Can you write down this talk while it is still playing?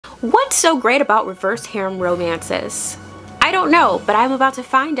What's so great about reverse harem romances? I don't know, but I'm about to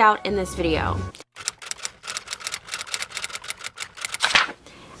find out in this video.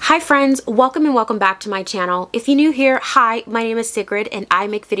 Hi friends, welcome and welcome back to my channel. If you're new here, hi, my name is Sigrid and I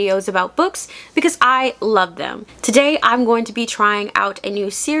make videos about books because I love them. Today I'm going to be trying out a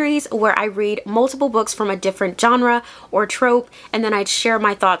new series where I read multiple books from a different genre or trope, and then I share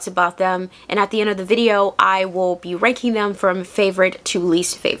my thoughts about them, and at the end of the video I will be ranking them from favorite to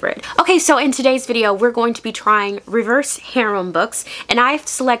least favorite. Okay, so in today's video we're going to be trying reverse harem books, and I've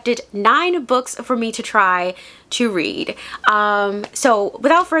selected 9 books for me to try to read. So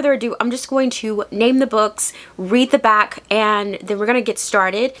without further ado, I'm just going to name the books, read the back, and then we're gonna get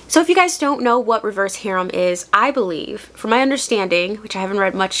started. So if you guys don't know what reverse harem is, I believe, from my understanding, which I haven't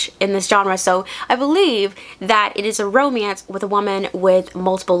read much in this genre, so I believe that it is a romance with a woman with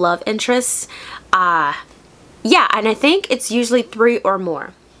multiple love interests. Yeah, and I think it's usually 3 or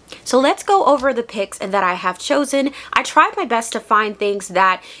more. So let's go over the picks that I have chosen. I tried my best to find things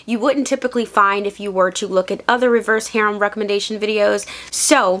that you wouldn't typically find if you were to look at other reverse harem recommendation videos.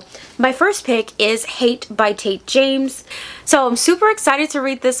 So my first pick is Hate by Tate James. So I'm super excited to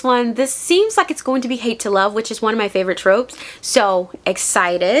read this one. This seems like it's going to be hate to love, which is one of my favorite tropes. So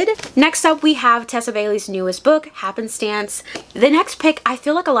excited. Next up we have Tessa Bailey's newest book, Happenstance. The next pick I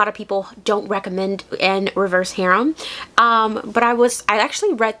feel like a lot of people don't recommend in reverse harem. But I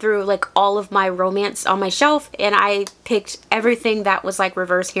actually read through like all of my romance on my shelf and I picked everything that was like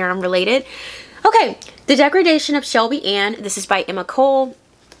reverse harem related. Okay, The Degradation of Shelby Ann. This is by Emma Cole.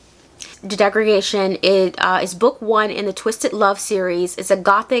 The Degradation is book 1 in the Twisted Love series. It's a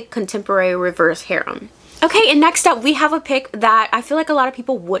gothic contemporary reverse harem. Okay, and next up we have a pick that I feel like a lot of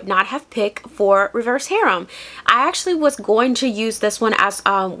people would not have picked for reverse harem. I actually was going to use this one as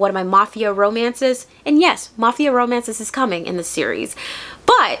one of my mafia romances, and yes, mafia romances is coming in this series,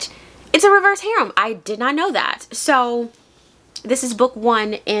 but it's a reverse harem. I did not know that. So this is book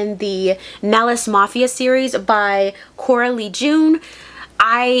 1 in the Malice Mafia series by Cora Lee June.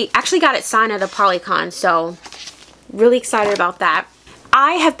 I actually got it signed at a Polycon, so really excited about that.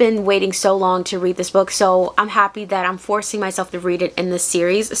 I have been waiting so long to read this book, so I'm happy that I'm forcing myself to read it in this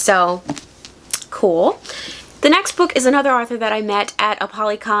series, so cool. The next book is another author that I met at a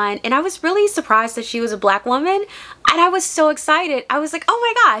Polycon, and I was really surprised that she was a black woman, and I was so excited. I was like, oh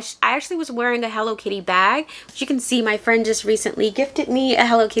my gosh, I actually was wearing a Hello Kitty bag, which you can see my friend just recently gifted me a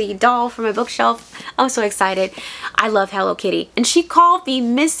Hello Kitty doll for my bookshelf. I'm so excited. I love Hello Kitty, and she called me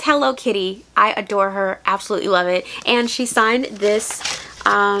Miss Hello Kitty. I adore her, absolutely love it, and she signed this,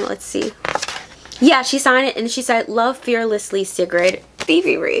 let's see. Yeah, she signed it and she said, "Love fearlessly, Sigrid."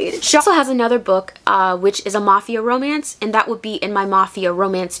 Baby read. She also has another book, which is a mafia romance, and that would be in my mafia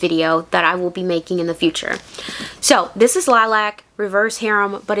romance video that I will be making in the future. So this is Lilac, reverse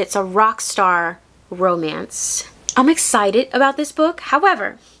harem, but it's a rock star romance. I'm excited about this book.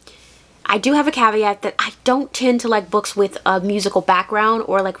 However, I do have a caveat that I don't tend to like books with a musical background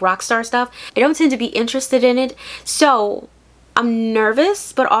or like rock star stuff. I don't tend to be interested in it. So I'm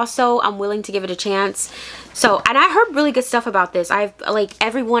nervous, but also I'm willing to give it a chance. So, and I heard really good stuff about this. I've like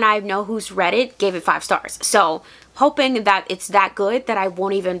everyone I know who's read it gave it 5 stars. So hoping that it's that good that I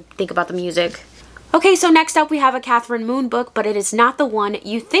won't even think about the music. Okay, so next up we have a Catherine Moon book, but it is not the one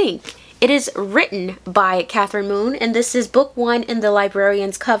you think. It is written by Catherine Moon, and this is book 1 in the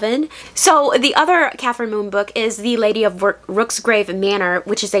Librarian's Coven. So the other Catherine Moon book is The Lady of Rooksgrave Manor,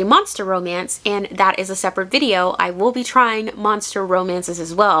 which is a monster romance, and that is a separate video. I will be trying monster romances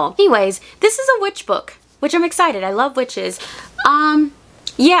as well. Anyways, this is a witch book, which I'm excited. I love witches.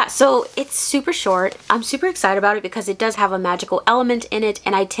 Yeah, so it's super short. I'm super excited about it because it does have a magical element in it,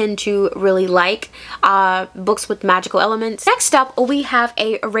 and I tend to really like books with magical elements. Next up, we have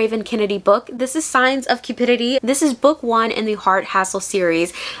a Raven Kennedy book. This is Signs of Cupidity. This is book 1 in the Heart Hassle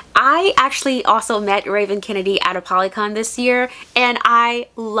series. I actually also met Raven Kennedy at a Polycon this year, and I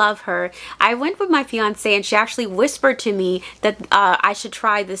love her. I went with my fiance, and she actually whispered to me that I should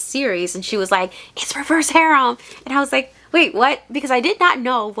try this series, and she was like, "It's reverse harem," and I was like, wait, what? Because I did not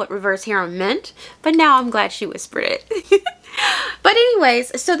know what reverse harem meant, but now I'm glad she whispered it. But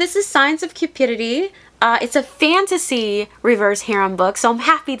anyways, so this is Signs of Cupidity. It's a fantasy reverse harem book, so I'm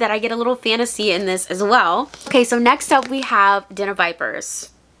happy that I get a little fantasy in this as well. Okay, so next up we have Den of Vipers.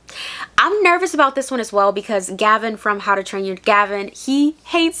 I'm nervous about this one as well because Gavin from How to Train Your Gavin, he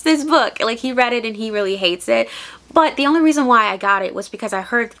hates this book. Like, he read it and he really hates it. But the only reason why I got it was because I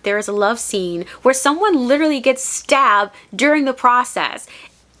heard that there is a love scene where someone literally gets stabbed during the process.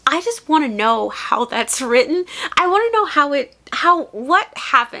 I just want to know how that's written. I want to know what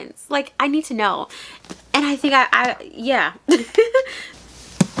happens. Like, I need to know. And I think yeah.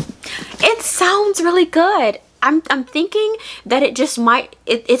 It sounds really good. I'm thinking that it just might,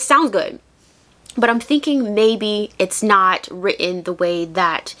 it sounds good, but I'm thinking maybe it's not written the way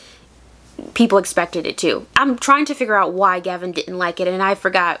that people expected it to. I'm trying to figure out why Gavin didn't like it, and I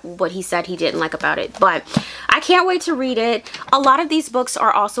forgot what he said he didn't like about it, but I can't wait to read it. A lot of these books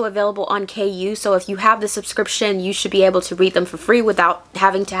are also available on KU, so if you have the subscription, you should be able to read them for free without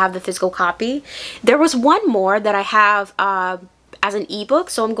having to have the physical copy. There was one more that I have as an ebook,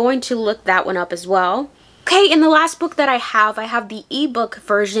 so I'm going to look that one up as well. Okay, in the last book that I have the ebook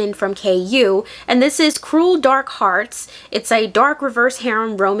version from KU, and this is Cruel Dark Hearts. It's a dark reverse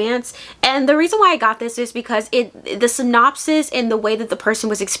harem romance, and the reason why I got this is because the synopsis and the way that the person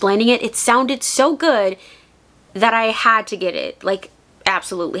was explaining it, it sounded so good that I had to get it. Like,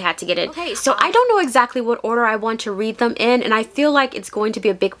 absolutely had to get it. Okay, so I don't know exactly what order I want to read them in, and I feel like it's going to be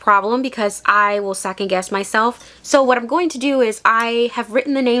a big problem because I will second guess myself. So what I'm going to do is I have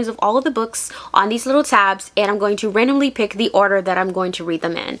written the names of all of the books on these little tabs, and I'm going to randomly pick the order that I'm going to read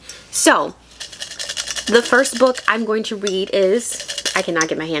them in. So the first book I'm going to read is, I cannot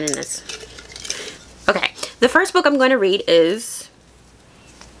get my hand in this. Okay, the first book I'm going to read is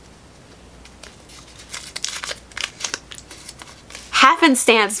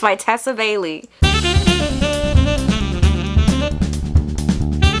Happenstance by Tessa Bailey.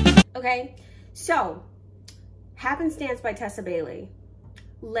 Okay, so Happenstance by Tessa Bailey.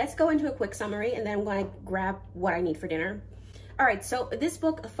 Let's go into a quick summary and then I'm going to grab what I need for dinner. All right, so this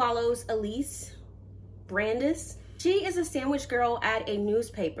book follows Elise Brandis. She is a sandwich girl at a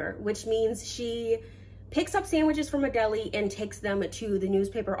newspaper, which means she picks up sandwiches from a deli and takes them to the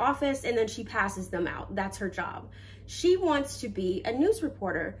newspaper office, and then she passes them out. That's her job. She wants to be a news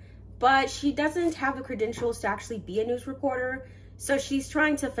reporter, but she doesn't have the credentials to actually be a news reporter. So she's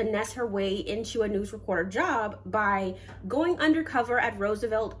trying to finesse her way into a news reporter job by going undercover at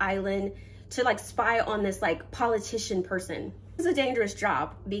Roosevelt Island to like spy on this like politician person. It's a dangerous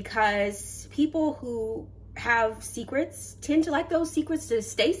job because people who have secrets tend to like those secrets to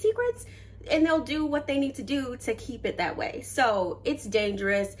stay secrets, and they'll do what they need to do to keep it that way. So it's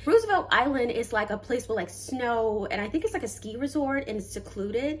dangerous. Roosevelt Island is like a place with like snow, and I think it's like a ski resort, and it's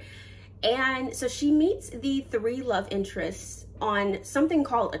secluded. And so she meets the three love interests on something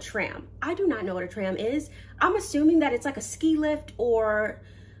called a tram. I do not know what a tram is. I'm assuming that it's like a ski lift, or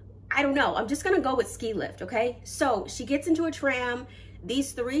I don't know. I'm just gonna go with ski lift, okay? So she gets into a tram.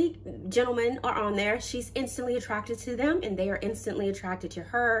 These three gentlemen are on there. She's instantly attracted to them, and they are instantly attracted to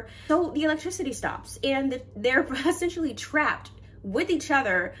her. So the electricity stops, and they're essentially trapped with each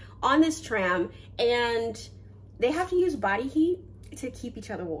other on this tram, and they have to use body heat to keep each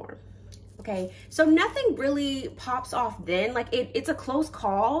other warm. Okay, so nothing really pops off then. Like it's a close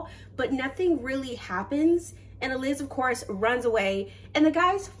call, but nothing really happens. And Liz, of course, runs away, and the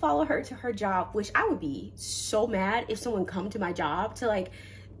guys follow her to her job, which I would be so mad if someone come to my job to like,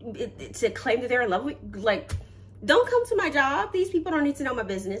 to claim that they're in love with, like, don't come to my job. These people don't need to know my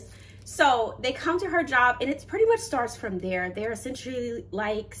business. So they come to her job, and it's pretty much starts from there. They're essentially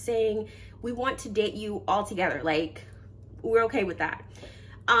like saying, we want to date you all together. Like, we're okay with that.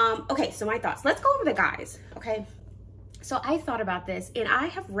 Okay, so my thoughts. Let's go over the guys, okay? So I thought about this, and I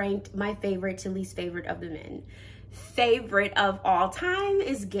have ranked my favorite to least favorite of the men. Favorite of all time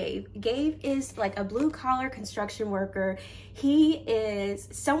is Gabe. Gabe is like a blue collar construction worker. He is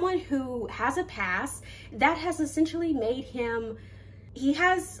someone who has a past that has essentially made him, he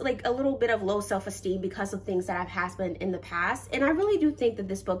has like a little bit of low self-esteem because of things that have happened in the past. And I really do think that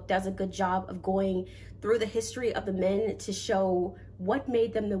this book does a good job of going through the history of the men to show what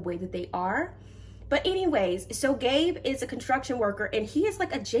made them the way that they are. But anyways, so Gabe is a construction worker, and he is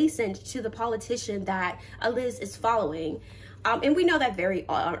like adjacent to the politician that Liz is following. And we know that very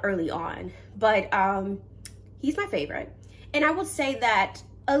early on, but he's my favorite. And I will say that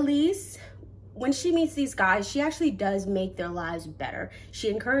Elise, when she meets these guys, she actually does make their lives better. She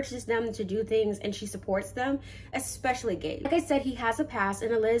encourages them to do things, and she supports them, especially Gabe. Like I said, he has a past,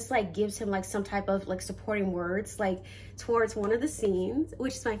 and Liz like gives him like some type of like supporting words like towards one of the scenes,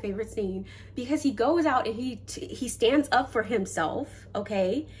 which is my favorite scene, because he goes out and he stands up for himself,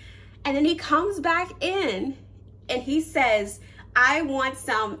 okay? And then he comes back in and he says, I want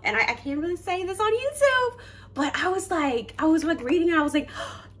some, and I can't really say this on YouTube, but I was like reading it, I was like,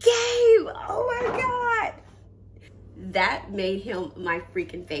 Gabe, oh my God. That made him my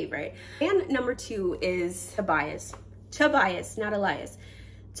freaking favorite. And number two is Tobias. Tobias, not Elias.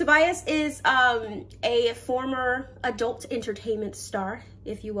 Tobias is a former adult entertainment star,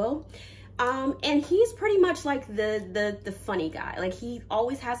 if you will. And he's pretty much like the funny guy. Like he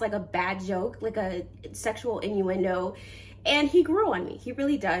always has like a bad joke, like a sexual innuendo. And he grew on me. He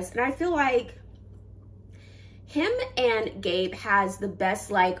really does. And I feel like him and Gabe has the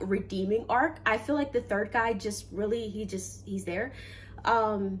best like redeeming arc. I feel like the third guy just really, he's there.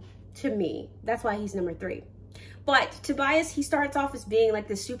 To me, that's why he's number 3. But Tobias, he starts off as being like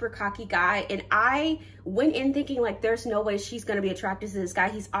this super cocky guy, and I went in thinking like there's no way she's gonna be attracted to this guy.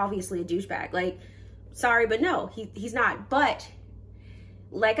 He's obviously a douchebag. Like, sorry, but no, he's not. But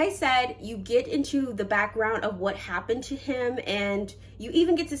like I said, you get into the background of what happened to him, and you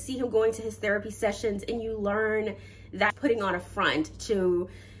even get to see him going to his therapy sessions, and you learn that putting on a front to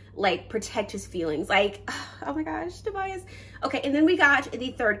like protect his feelings. Like, oh my gosh, Tobias. Okay, and then we got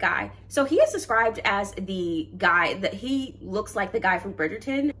the third guy. So he is described as the guy that he looks like the guy from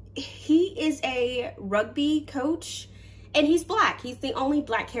Bridgerton. He is a rugby coach, and he's black. He's the only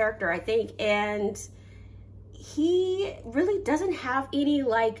black character, I think, and he really doesn't have any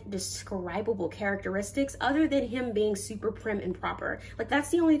like describable characteristics other than him being super prim and proper. Like, that's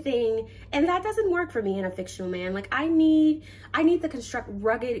the only thing, and that doesn't work for me in a fictional man. Like, I need the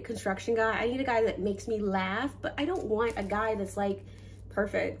rugged construction guy. I need a guy that makes me laugh, but I don't want a guy that's like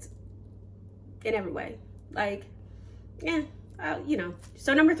perfect in every way. Like, yeah, you know.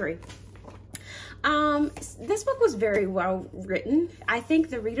 So number 3. This book was very well written. I think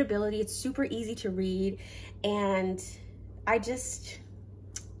the readability, it's super easy to read, and I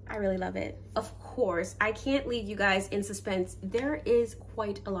really love it. Of course, I can't leave you guys in suspense. There is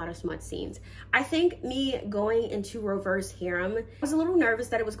quite a lot of smut scenes. I think me going into reverse harem, I was a little nervous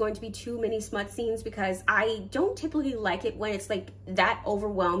that it was going to be too many smut scenes, because I don't typically like it when it's like that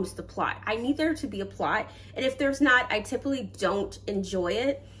overwhelms the plot. I need there to be a plot, and if there's not, I typically don't enjoy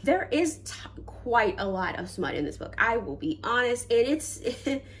it. There is quite a lot of smut in this book, I will be honest, and it's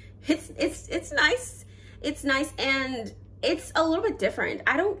nice. It's nice, and it's a little bit different.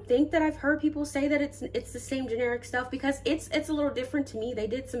 I don't think that I've heard people say that it's the same generic stuff, because it's a little different to me. They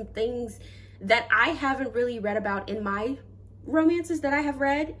did some things that I haven't really read about in my romances that I have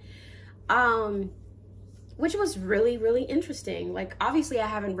read, which was really, really interesting. Like, obviously I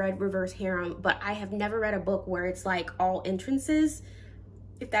haven't read reverse harem, but I have never read a book where it's like all entrances.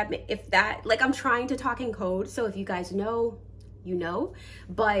 If that, like, I'm trying to talk in code, so if you guys know, you know,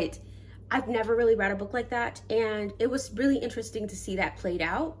 but I've never really read a book like that, and it was really interesting to see that played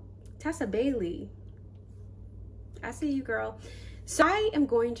out. Tessa Bailey, I see you, girl. So I am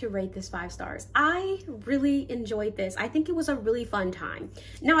going to rate this 5 stars. I really enjoyed this. I think it was a really fun time.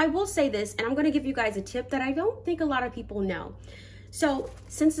 Now, I will say this, and I'm going to give you guys a tip that I don't think a lot of people know. So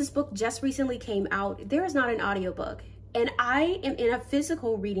since this book just recently came out, there is not an audiobook, and I am in a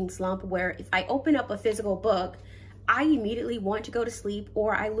physical reading slump where if I open up a physical book, I immediately want to go to sleep,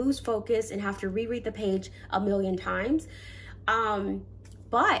 or I lose focus and have to reread the page a million times.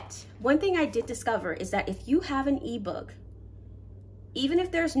 But one thing I did discover is that if you have an ebook, even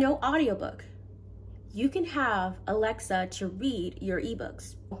if there's no audiobook, you can have Alexa to read your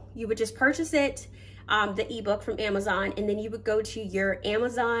ebooks. You would just purchase it, the ebook from Amazon, and then you would go to your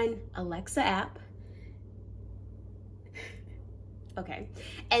Amazon Alexa app. Okay.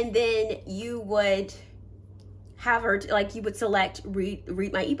 And then you would have her, like, you would select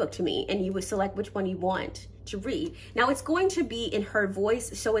read my ebook to me, and you would select which one you want to read. Now, it's going to be in her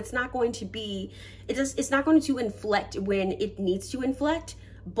voice, so it's not going to be, it's not going to inflect when it needs to inflect,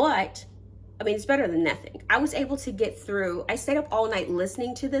 but I mean, it's better than nothing. I was able to get through, I stayed up all night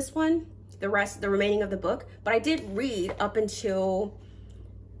listening to this one, the remaining of the book, but I did read up until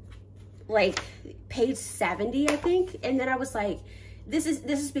like page 70, I think, and then I was like, this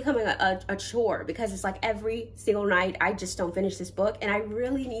is becoming a chore, because it's like every single night I just don't finish this book, and I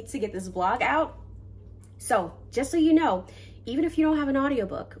really need to get this vlog out. So just so you know, even if you don't have an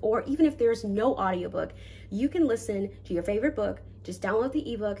audiobook, or even if there's no audiobook, you can listen to your favorite book, just download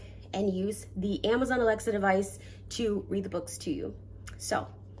the ebook and use the Amazon Alexa device to read the books to you. So,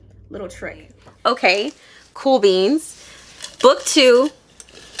 little trick. Okay, cool beans. Book 2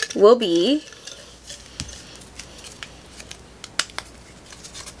 will be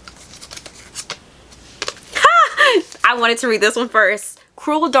I wanted to read this one first.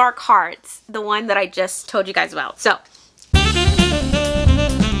 Cruel Dark Hearts, the one that I just told you guys about. So,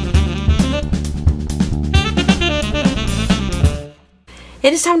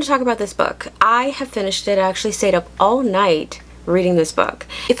 it is time to talk about this book. I have finished it. I actually stayed up all night reading this book.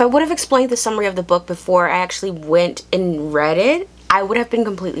 If I would have explained the summary of the book before I actually went and read it, I would have been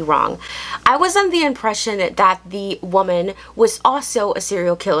completely wrong. I was under the impression that the woman was also a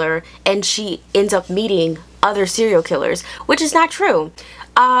serial killer, and she ends up meeting other serial killers, which is not true.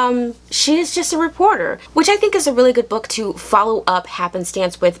 She is just a reporter, which I think is a really good book to follow up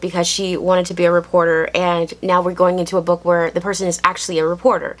Happenstance with, because she wanted to be a reporter and now we're going into a book where the person is actually a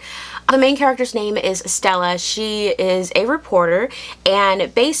reporter. The main character's name is Stella. She is a reporter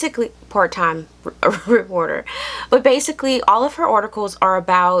and basically part-time reporter, but basically all of her articles are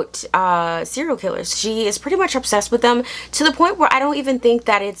about serial killers. She is pretty much obsessed with them to the point where I don't even think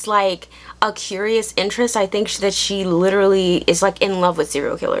that it's like a curious interest. I think that she literally is like in love with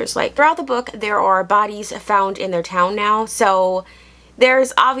serial killers. Like throughout the book there are bodies found in their town now, so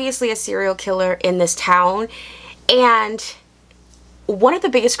there's obviously a serial killer in this town. And one of the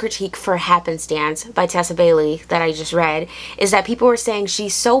biggest critique for Happenstance by Tessa Bailey that I just read is that people were saying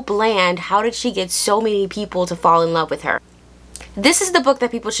she's so bland. How did she get so many people to fall in love with her? This is the book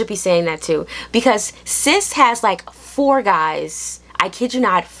that people should be saying that to, because sis has like 4 guys, I kid you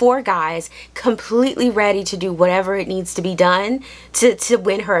not, 4 guys completely ready to do whatever it needs to be done to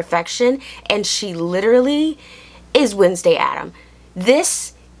win her affection, and she literally is Wednesday Adam.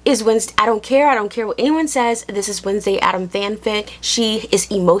 This is Wednesday. I don't care what anyone says. This is Wednesday Adam fanfic. She is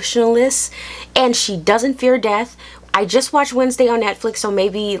emotionless and she doesn't fear death. I just watched Wednesday on Netflix, so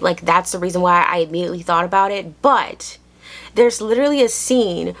maybe like that's the reason why I immediately thought about it. But there's literally a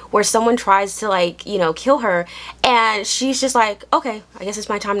scene where someone tries to, like, you know, kill her and she's just like, okay, I guess it's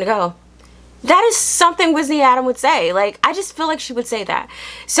my time to go. That is something Wednesday Adam would say. Like, I just feel like she would say that.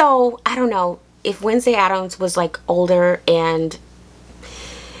 So I don't know if Wednesday Addams was like older and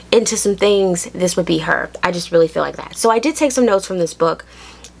into some things, this would be her. I just really feel like that. So I did take some notes from this book.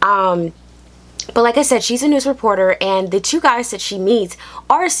 But like I said, she's a news reporter and the 2 guys that she meets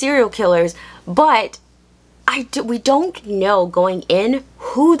are serial killers, but we don't know going in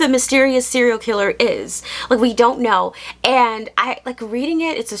who the mysterious serial killer is. Like, we don't know. And I like reading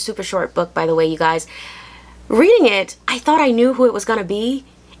it. It's a super short book, by the way, you guys. Reading it, I thought I knew who it was gonna be.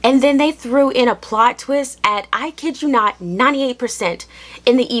 And then they threw in a plot twist at, I kid you not, 98%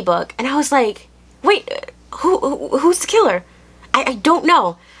 in the ebook. And I was like, wait, who's the killer? I don't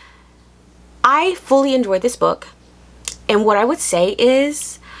know. I fully enjoyed this book. And what I would say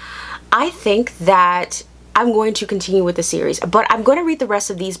is, I think that I'm going to continue with the series. But I'm going to read the rest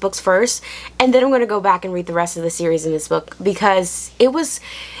of these books first. And then I'm going to go back and read the rest of the series in this book. Because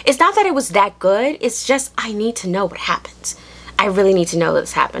it's not that it was that good. It's just I need to know what happens. I really need to know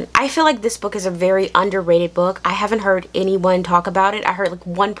this happened. I feel like this book is a very underrated book. I haven't heard anyone talk about it. I heard like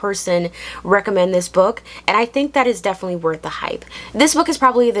 1 person recommend this book, and I think that is definitely worth the hype. This book is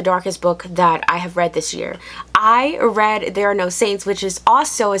probably the darkest book that I have read this year. I read There Are No Saints, which is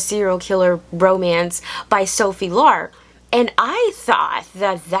also a serial killer romance by Sophie Lark. And I thought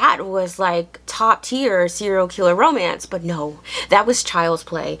that that was like top tier serial killer romance, but no, that was child's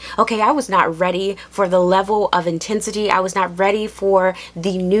play. Okay, I was not ready for the level of intensity. I was not ready for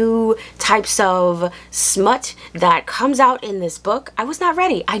the new types of smut that comes out in this book. I was not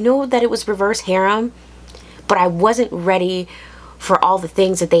ready. I know that it was reverse harem, but I wasn't ready for all the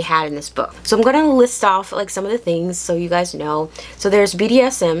things that they had in this book. So I'm gonna list off like some of the things so you guys know. So there's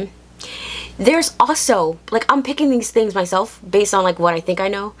BDSM. There's also, like, I'm picking these things myself based on like what I think I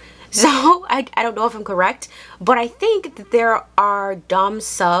know. So I don't know if I'm correct, but I think that there are dom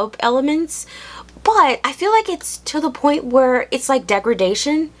sub elements, but I feel like it's to the point where it's like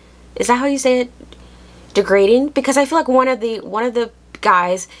degradation. Is that how you say it? Degrading? Because I feel like one of the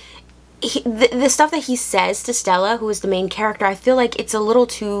guys, the stuff that he says to Stella, who is the main character, I feel like it's a little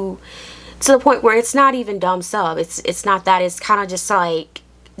too, to the point where it's not even dom sub. It's not that. It's kind of just like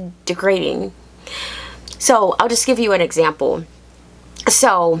degrading. So I'll just give you an example.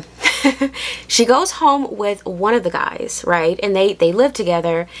 So she goes home with one of the guys, right? And they live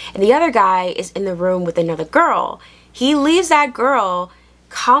together, and the other guy is in the room with another girl. He leaves that girl,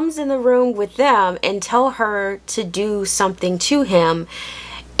 comes in the room with them and tell her to do something to him,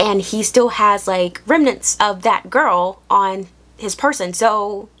 and he still has like remnants of that girl on his person.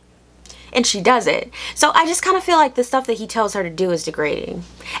 So, and she does it. So I just kind of feel like the stuff that he tells her to do is degrading.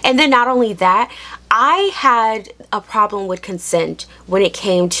 And then not only that, I had a problem with consent when it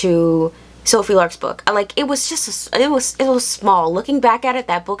came to Sophie Lark's book. Like, it was just it was small. Looking back at it,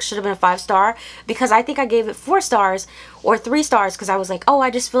 that book should have been a 5-star, because I think I gave it 4 stars or 3 stars because I was like, oh,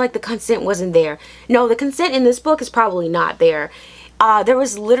 I just feel like the consent wasn't there. No, the consent in this book is probably not there. There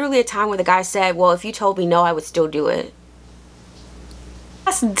was literally a time where the guy said, well, if you told me no, I would still do it.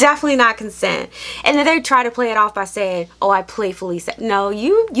 That's definitely not consent. And then they try to play it off by saying, oh, I playfully said. No,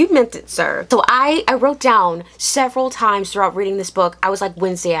 you meant it, sir. So I wrote down several times throughout reading this book, I was like,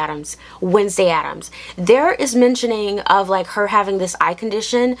 Wednesday Addams, Wednesday Addams. There is mentioning of like her having this eye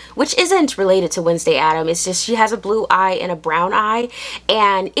condition, which isn't related to Wednesday Addams. It's just she has a blue eye and a brown eye,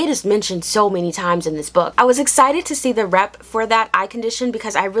 and it is mentioned so many times in this book. I was excited to see the rep for that eye condition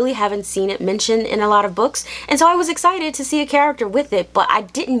because I really haven't seen it mentioned in a lot of books, and so I was excited to see a character with it, but I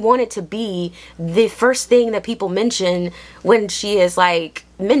didn't want it to be the first thing that people mention when she is like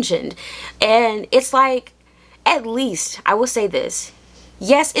mentioned. And it's like, at least I will say this,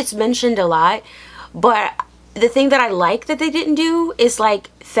 yes, it's mentioned a lot, but the thing that I like that they didn't do is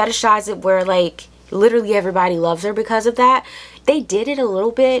like fetishize it where like literally everybody loves her because of that. They did it a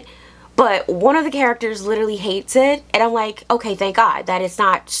little bit, but one of the characters literally hates it, and I'm like, okay, thank God that it's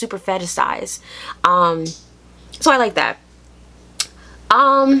not super fetishized. So I like that.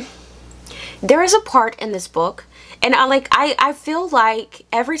 There is a part in this book, and I feel like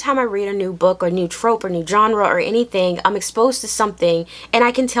every time I read a new book or new trope or new genre or anything, I'm exposed to something and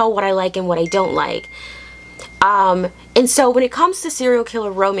I can tell what I like and what I don't like. And so when it comes to serial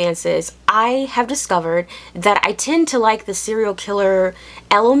killer romances, I have discovered that I tend to like the serial killer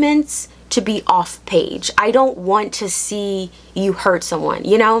elements to be off page. I don't want to see you hurt someone,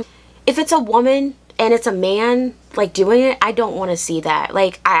 you know? If it's a woman and it's a man like doing it, I don't want to see that.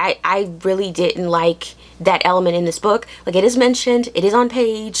 Like I really didn't like that element in this book. Like, it is mentioned, it is on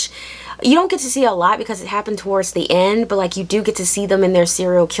page. You don't get to see a lot because it happened towards the end, but like you do get to see them in their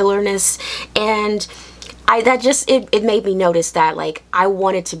serial killerness, and it made me notice that like I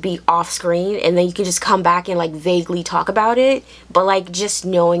wanted to be off screen, and then you can just come back and like vaguely talk about it, but like just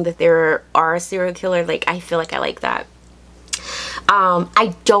knowing that there are a serial killer, like I feel like I like that.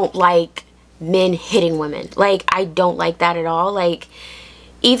 I don't like men hitting women. Like, I don't like that at all. Like,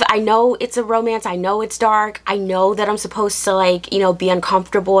 I know it's a romance, I know it's dark, I know that I'm supposed to like, you know, be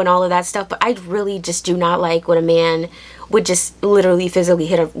uncomfortable and all of that stuff, but I really just do not like when a man would just literally physically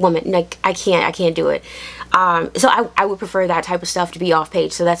hit a woman. Like, I can't do it. So I would prefer that type of stuff to be off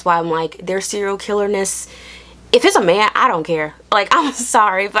page. So that's why I'm like, their serial killerness, if it's a man, I don't care. Like, I'm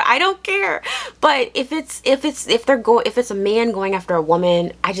sorry, but I don't care. But if it's a man going after a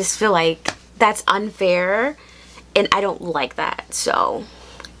woman, I just feel like that's unfair, and I don't like that. So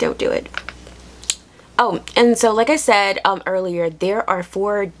don't do it. Oh, and so like I said earlier, there are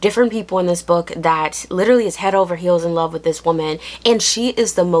 4 different people in this book that literally is head over heels in love with this woman, and she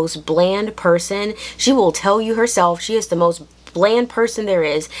is the most bland person. She will tell you herself she is the most bland person there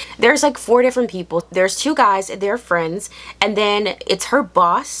is. There's like 4 different people. There's 2 guys, they're friends, and then it's her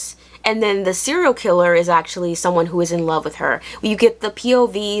boss, and then the serial killer is actually someone who is in love with her. You get the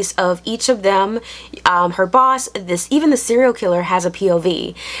POVs of each of them. Her boss, even the serial killer has a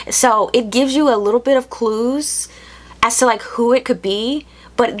POV. So it gives you a little bit of clues as to like who it could be.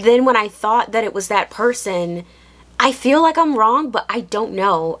 But then when I thought that it was that person, I feel like I'm wrong, but I don't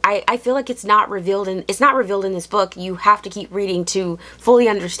know. I feel like it's not revealed in this book. You have to keep reading to fully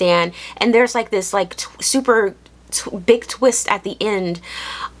understand. And there's like this like super big twist at the end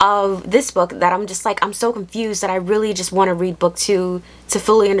of this book that I'm just like, I'm so confused that I really just want to read book 2 to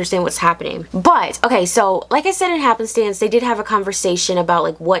fully understand what's happening. But okay, so like I said in Happenstance, they did have a conversation about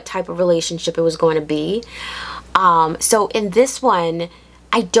like what type of relationship it was going to be. So in this one,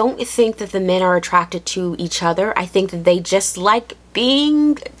 I don't think that the men are attracted to each other. I think that they just like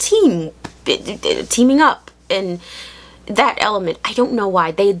being teaming up, and that element, I don't know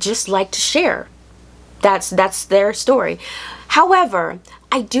why. They just like to share. That's their story. However,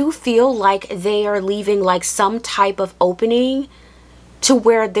 I do feel like they are leaving like some type of opening to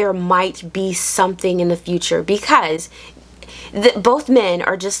where there might be something in the future, because both men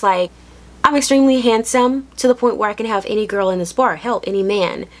are just like, I'm extremely handsome to the point where I can have any girl in this bar, hell, any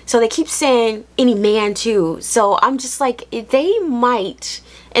man. So they keep saying any man too. So I'm just like, they might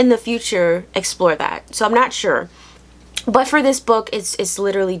in the future explore that. So I'm not sure. But for this book, it's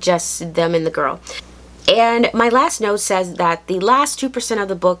literally just them and the girl. And my last note says that the last 2% of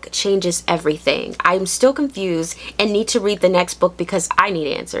the book changes everything. I'm still confused and need to read the next book because I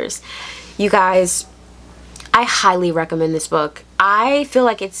need answers. You guys, I highly recommend this book. I feel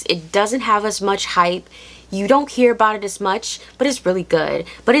like it doesn't have as much hype. You don't hear about it as much, but it's really good.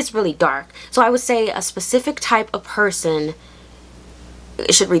 But it's really dark. So I would say a specific type of person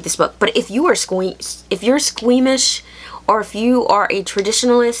should read this book. But if you're squeamish, or if you are a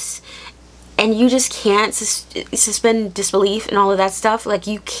traditionalist and you just can't suspend disbelief and all of that stuff, like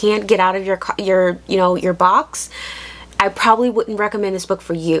you can't get out of your box, I probably wouldn't recommend this book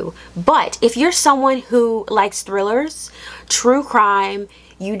for you. But if you're someone who likes thrillers, true crime,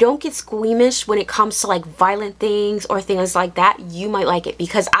 you don't get squeamish when it comes to like violent things or things like that, you might like it,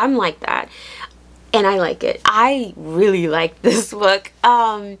 because I'm like that. And I like it. I really like this book.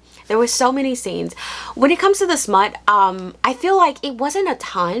 There were so many scenes. When it comes to the smut, I feel like it wasn't a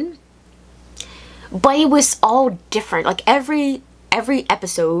ton, but it was all different. Like every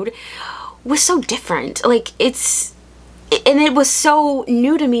episode was so different. Like and it was so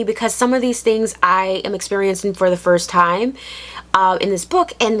new to me, because some of these things I am experiencing for the first time in this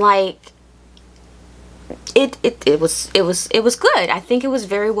book, and like it was good. I think it was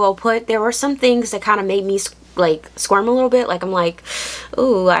very well put. There were some things that kind of made me like squirm a little bit. Like I'm like,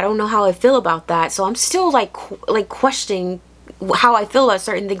 ooh, I don't know how I feel about that. So I'm still like questioning how I feel about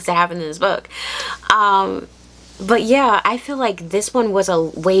certain things that happen in this book. But yeah, I feel like this one was a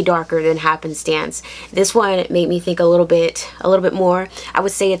way darker than Happenstance. This one made me think a little bit more. I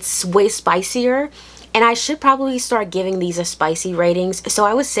would say it's way spicier. And I should probably start giving these a spicy ratings. So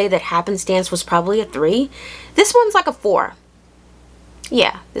I would say that Happenstance was probably a 3. This one's like a 4.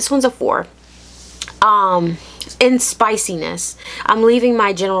 Yeah, this one's a 4. In spiciness, I'm leaving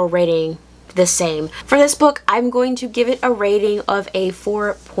my general rating the same. For this book, I'm going to give it a rating of a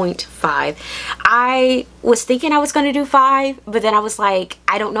 4.5. I was thinking I was going to do 5, but then I was like,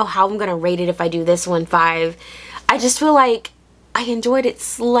 I don't know how I'm going to rate it if I do this one 5. I just feel like I enjoyed it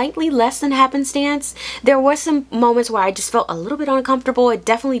slightly less than Happenstance. There were some moments where I just felt a little bit uncomfortable. It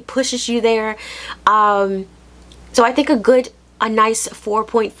definitely pushes you there. So I think a nice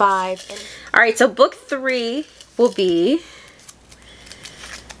 4.5. Alright, so book 3 will be...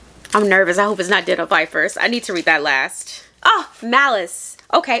 I'm nervous. I hope it's not Dead on Fight first. I need to read that last. Oh, Malice.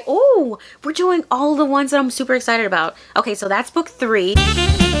 Okay. Oh, we're doing all the ones that I'm super excited about. Okay, so that's book 3.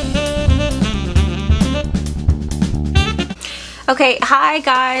 Okay, hi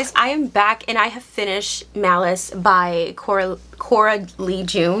guys, I am back and I have finished Malice by Cora Lee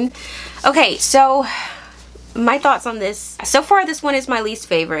June. Okay, so my thoughts on this. So far, this one is my least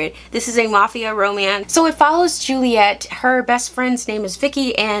favorite. This is a mafia romance. So it follows Juliet. Her best friend's name is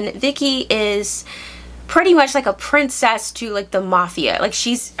Vicky, and Vicky is pretty much like a princess to like the mafia. Like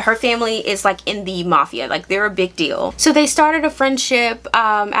her family is like in the mafia, like they're a big deal. So they started a friendship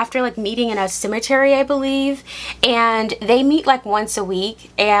after like meeting in a cemetery, I believe, and they meet like once a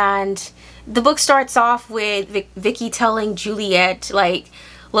week. And the book starts off with Vicky telling Juliet like,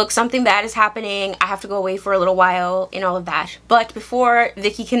 look, something bad is happening, I have to go away for a little while and all of that. But before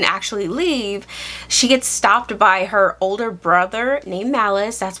Vicky can actually leave, she gets stopped by her older brother named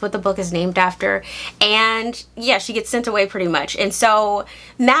Malice. That's what the book is named after. And yeah, she gets sent away pretty much. And so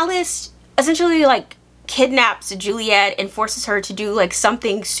Malice essentially like kidnaps Juliet and forces her to do like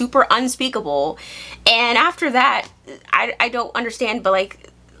something super unspeakable. And after that, I don't understand, but like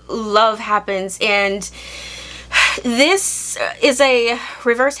love happens. And this is a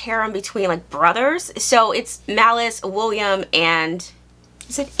reverse harem between like brothers. So it's Malice, William, and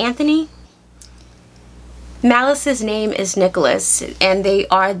is it Anthony? Malice's name is Nicholas, and they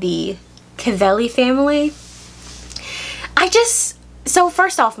are the Cavelli family. So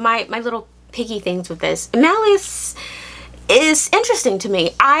first off, my little picky things with this. Malice is interesting to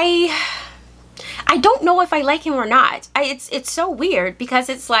me. I don't know if I like him or not. It's so weird, because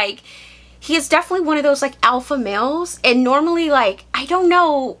it's like he is definitely one of those like alpha males, and normally like I don't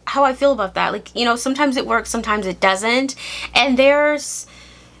know how I feel about that. Like, you know, sometimes it works, sometimes it doesn't. And there's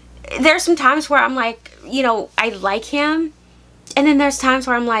some times where I'm like, you know, I like him, and then there's times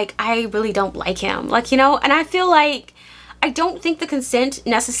where I'm like, I really don't like him. Like, you know, and I feel like I don't think the consent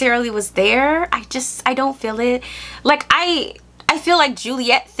necessarily was there. I don't feel it. Like I feel like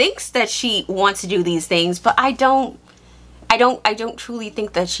Juliet thinks that she wants to do these things, but I don't truly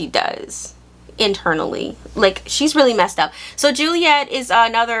think that she does internally. Like, she's really messed up. So Juliet is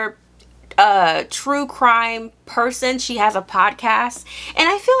another true crime person. She has a podcast, and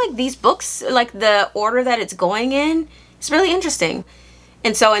I feel like these books, like the order that it's going in, is really interesting.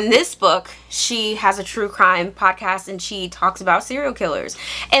 And so in this book, she has a true crime podcast, and she talks about serial killers.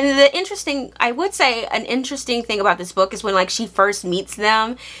 And I would say an interesting thing about this book is when like she first meets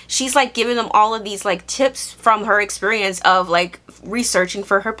them, she's like giving them all of these like tips from her experience of like researching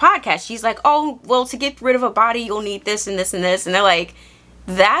for her podcast. She's like, oh, well, to get rid of a body, you'll need this and this and this. And they're like,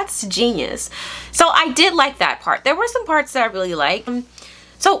 that's genius. So I did like that part. There were some parts that I really liked.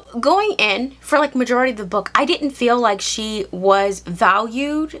 So going in for like majority of the book, I didn't feel like she was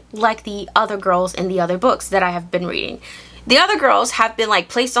valued like the other girls in the other books that I have been reading. The other girls have been like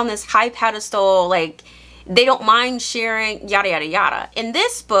placed on this high pedestal, like they don't mind sharing, yada yada yada. In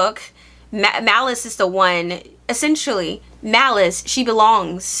this book, Malice is the one essentially Malice, she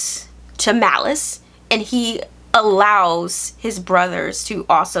belongs to Malice, and he allows his brothers to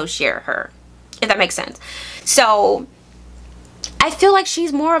also share her, if that makes sense. So I feel like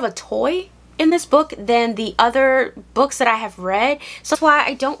she's more of a toy in this book than the other books that I have read. So that's why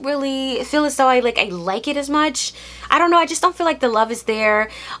I don't really feel as though I like it as much. I don't know, I just don't feel like the love is there.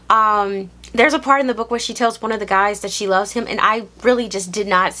 There's a part in the book where she tells one of the guys that she loves him, and I really just did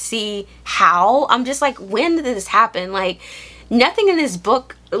not see how. I'm just like, when did this happen? Like, nothing in this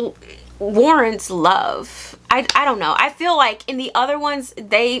book warrants love. I don't know. I feel like in the other ones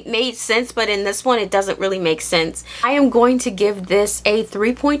they made sense, but in this one it doesn't really make sense. I am going to give this a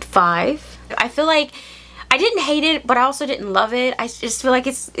 3.5. I feel like I didn't hate it, but I also didn't love it. I just feel like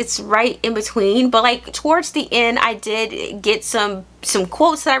it's right in between. But like towards the end, I did get some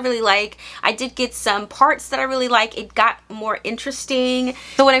quotes that I really like. I did get some parts that I really like. It got more interesting.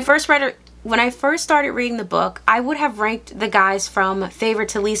 So when I first started reading the book, I would have ranked the guys from favorite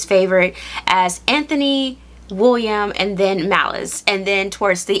to least favorite as Anthony, William, and then Malice. And then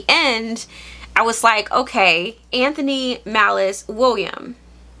towards the end, I was like, okay, Anthony, Malice, William.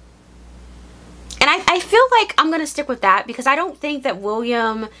 And I feel like I'm going to stick with that, because I don't think that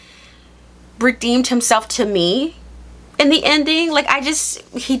William redeemed himself to me in the ending. Like,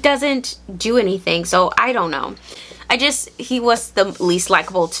 he doesn't do anything. So I don't know. He was the least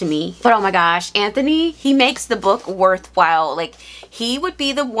likable to me. But oh my gosh, Anthony, he makes the book worthwhile. Like, he would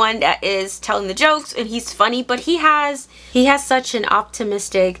be the one that is telling the jokes, and he's funny, but he has such an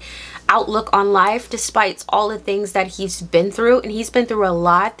optimistic outlook on life despite all the things that he's been through, and he's been through a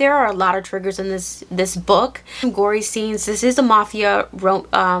lot. There are a lot of triggers in this book. Some gory scenes. This is a mafia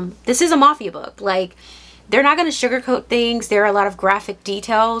book. Like, they're not going to sugarcoat things. There are a lot of graphic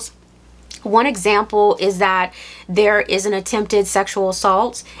details. One example is that there is an attempted sexual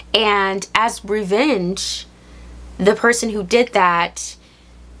assault, and as revenge, the person who did that,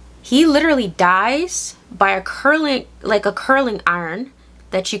 he literally dies by a curling iron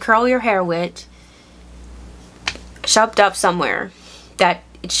that you curl your hair with, shoved up somewhere that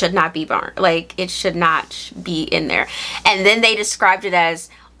it should not be burned. Like, it should not be in there. And then they described it as,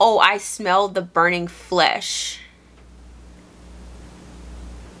 oh, I smelled the burning flesh.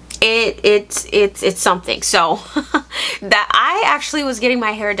 It's something. So that I actually was getting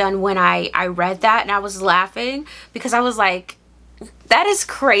my hair done when I read that, and I was laughing because I was like, that is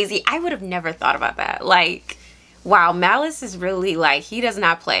crazy. I would have never thought about that. Like, wow, Malice is really, like, he does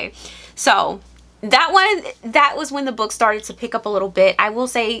not play. So that was when the book started to pick up a little bit. I will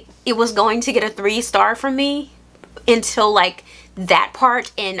say it was going to get a 3-star from me until like that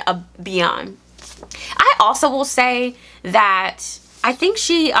part and beyond. I also will say that I think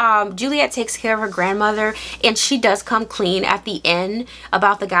Juliet takes care of her grandmother, and she does come clean at the end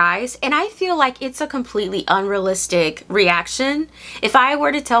about the guys. And I feel like it's a completely unrealistic reaction. If I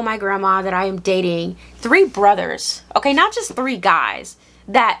were to tell my grandma that I am dating 3 brothers, okay, not just 3 guys,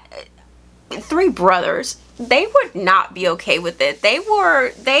 3 brothers, they would not be okay with it.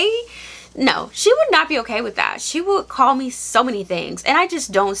 No, she would not be okay with that. She would call me so many things. And I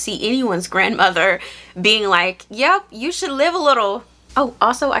just don't see anyone's grandmother being like, yep, you should live a little. Oh,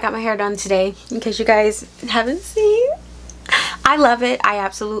 also, I got my hair done today, in case you guys haven't seen. I love it. I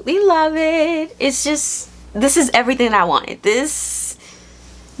absolutely love it. It's just, this is everything I wanted. This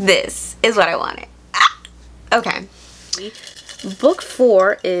is what I wanted. Okay. Book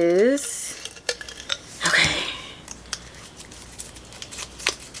 4 is, okay.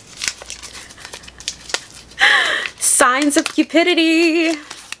 Signs of Cupidity.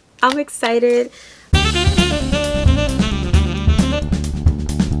 I'm excited.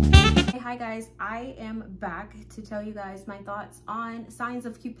 Hi guys, I am back to tell you guys my thoughts on Signs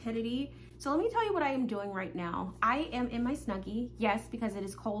of Cupidity. So let me tell you what I am doing right now. I am in my Snuggie, yes, because it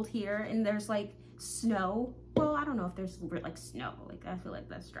is cold here and there's like snow. Well, I don't know if there's like snow, like I feel like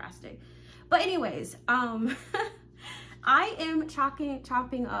that's drastic. But anyways, I am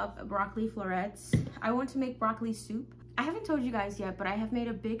chopping up broccoli florets. I want to make broccoli soup. I haven't told you guys yet, but I have made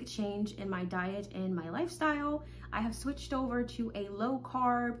a big change in my diet and my lifestyle. I have switched over to a low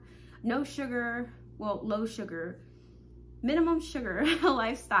carb, no sugar, well, low sugar, minimum sugar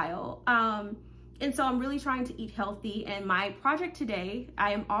lifestyle. And so I'm really trying to eat healthy. And my project today,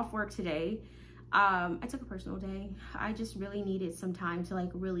 I am off work today. I took a personal day. I just really needed some time to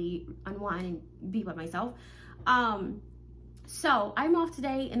like really unwind and be by myself. So I'm off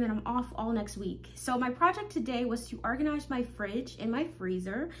today and then I'm off all next week. So my project today was to organize my fridge and my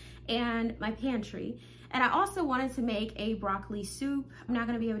freezer and my pantry. And I also wanted to make a broccoli soup. I'm not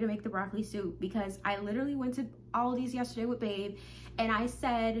gonna be able to make the broccoli soup because I literally went to Aldi's yesterday with Babe and I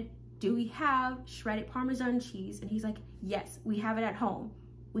said, do we have shredded Parmesan cheese? And he's like, yes, we have it at home.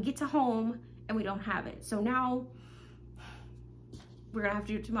 We get to home and we don't have it. So now we're gonna have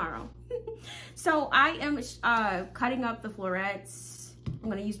to do it tomorrow. So I am cutting up the florets. I'm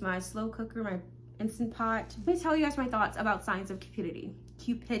gonna use my slow cooker, my Instant Pot. Let me tell you guys my thoughts about Signs of Cupidity.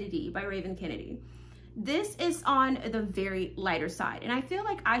 Cupidity by Raven Kennedy. This is on the very lighter side, and I feel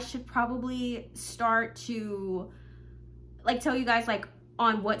like I should probably start to like tell you guys like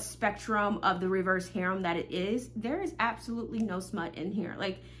on what spectrum of the reverse harem that it is. There is absolutely no smut in here.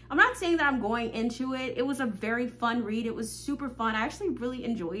 Like, I'm not saying that I'm going into it. It was a very fun read. It was super fun. I actually really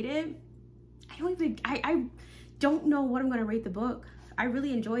enjoyed it. I don't know what I'm gonna rate the book. I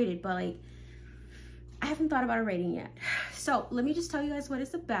really enjoyed it, but like I haven't thought about a rating yet. So let me just tell you guys what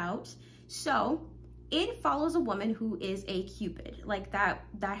it's about. So it follows a woman who is a Cupid. Like that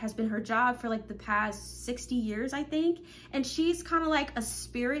has been her job for like the past 60 years, I think. And she's kind of like a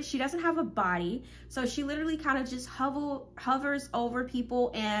spirit. She doesn't have a body. So she literally kind of just hovers over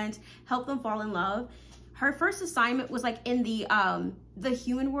people and help them fall in love. Her first assignment was like in the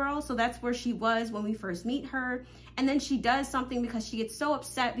human world. So that's where she was when we first meet her. And then she does something because she gets so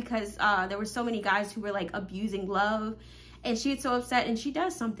upset because there were so many guys who were like abusing love. And she gets so upset and she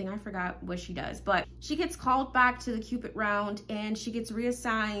does something. I forgot what she does, but she gets called back to the Cupid round and she gets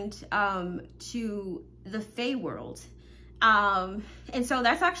reassigned to the Fae world. And so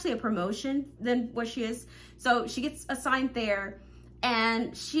that's actually a promotion than what she is. So she gets assigned there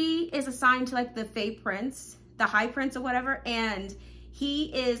and she is assigned to like the Fae prince, the high prince or whatever. And he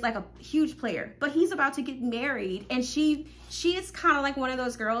is like a huge player, but he's about to get married. And she is kind of like one of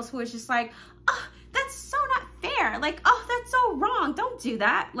those girls who is just like, oh, that's so not fair. Like, oh, that's so wrong. Don't do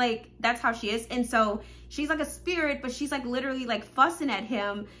that. Like, that's how she is. And so she's like a spirit, but she's like literally like fussing at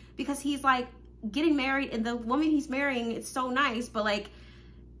him because he's like getting married and the woman he's marrying is so nice, but like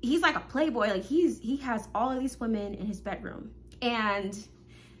he's like a playboy. Like he has all of these women in his bedroom. And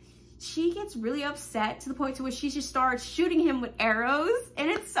she gets really upset to the point to where she just starts shooting him with arrows. And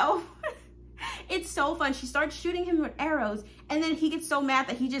it's so it's so fun. She starts shooting him with arrows and then he gets so mad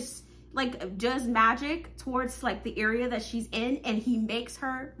that he just like does magic towards like the area that she's in and he makes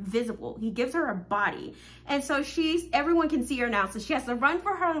her visible. He gives her a body. And so everyone can see her now. So she has to run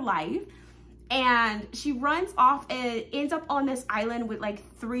for her life and she runs off and ends up on this island with like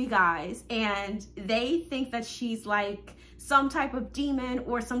 3 guys and they think that she's like some type of demon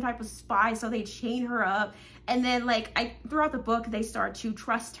or some type of spy. So they chain her up and then like throughout the book, they start to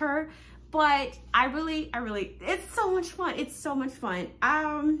trust her. But I really, it's so much fun. It's so much fun.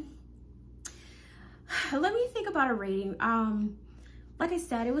 Let me think about a rating. Like I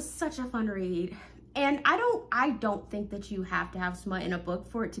said, it was such a fun read. And I don't think that you have to have smut in a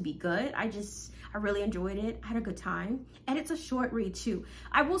book for it to be good. I really enjoyed it. I had a good time. And it's a short read too.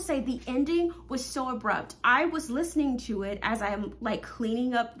 I will say the ending was so abrupt. I was listening to it as I'm like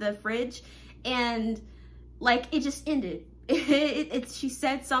cleaning up the fridge and like it just ended. She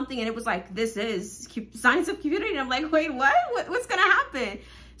said something and it was like, this is Signs of Cupidity. And I'm like, wait, what? What's gonna happen?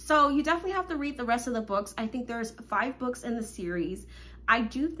 So you definitely have to read the rest of the books. I think there's 5 books in the series. I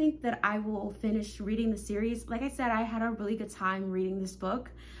do think that I will finish reading the series. Like I said, I had a really good time reading this book.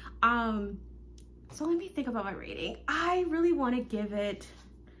 So let me think about my rating. I really want to give it,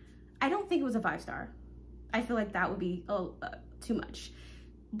 I don't think it was a 5-star. I feel like that would be too much.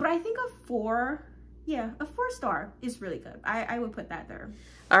 But I think a 4, yeah, a 4-star is really good. I would put that there.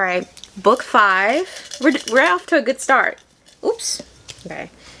 All right, book 5. We're off to a good start. Oops. Okay.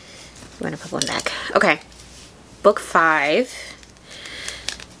 I'm gonna put one back. Okay. Book 5.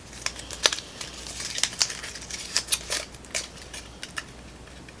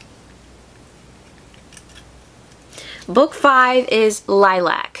 Book 5 is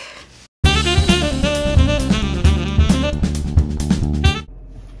Lilac.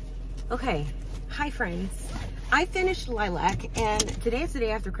 Okay, hi friends. I finished Lilac and today is the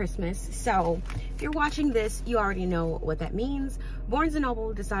day after Christmas, so if you're watching this, you already know what that means. Barnes &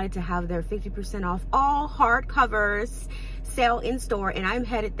 Noble decided to have their 50% off all hardcovers sale in store and I'm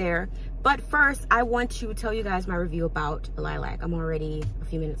headed there. But first, I want to tell you guys my review about Lilac. I'm already a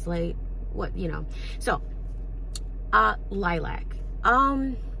few minutes late, So, Lilac.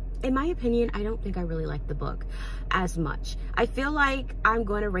 In my opinion, I don't think I really like the book as much. I feel like I'm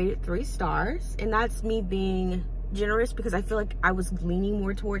going to rate it 3 stars, and that's me being generous because I feel like I was leaning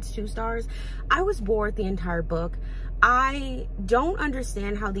more towards 2 stars. I was bored the entire book. I don't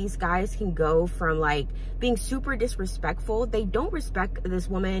understand how these guys can go from like being super disrespectful. They don't respect this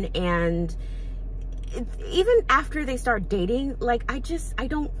woman, and even after they start dating, like I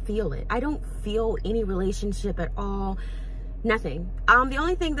don't feel it. I don't feel any relationship at all. Nothing. The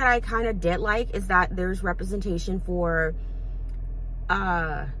only thing that I kind of did like is that there's representation for,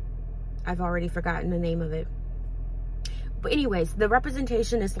 I've already forgotten the name of it. But anyways, the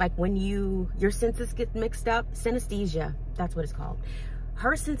representation is like when your senses get mixed up, synesthesia, that's what it's called.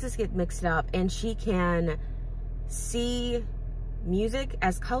 Her senses get mixed up and she can see music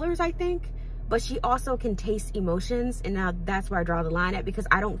as colors, I think, but she also can taste emotions. And now that's where I draw the line at, because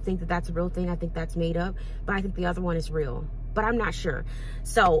I don't think that that's a real thing. I think that's made up, but I think the other one is real, but I'm not sure.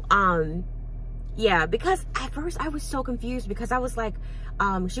 So, yeah, because at first I was so confused, because I was like,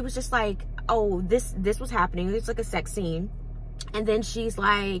 she was just like, oh, this was happening. It's like a sex scene. And then she's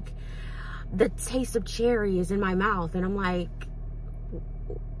like, the taste of cherry is in my mouth. And I'm like,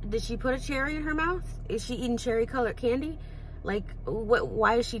 did she put a cherry in her mouth? Is she eating cherry colored candy? Like,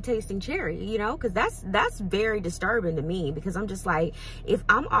 why is she tasting cherry? You know, because that's very disturbing to me, because I'm just like, if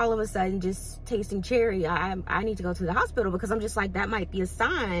I'm all of a sudden just tasting cherry, I need to go to the hospital, because I'm just like, that might be a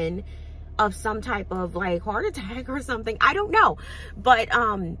sign of some type of like heart attack or something. I don't know. But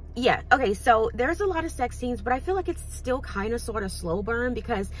yeah, okay, so there's a lot of sex scenes, but I feel like it's still kind of sort of slow burn,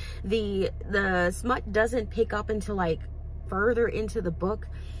 because the smut doesn't pick up until like further into the book.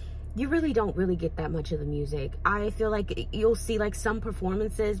 You really don't really get that much of the music. I feel like you'll see like some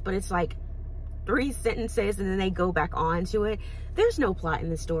performances, but it's like 3 sentences and then they go back on to it. There's no plot in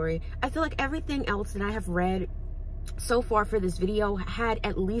the story. I feel like everything else that I have read so far for this video had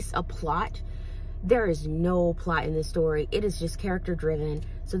at least a plot. There is no plot in this story. It is just character driven.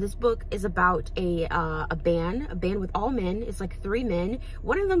 So this book is about a band with all men. It's like 3 men.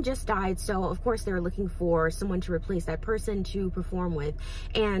 One of them just died, so of course they're looking for someone to replace that person to perform with.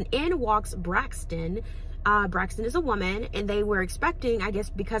 And in walks Braxton. Braxton is a woman, and they were expecting, I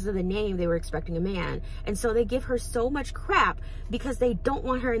guess because of the name, they were expecting a man. And so they give her so much crap because they don't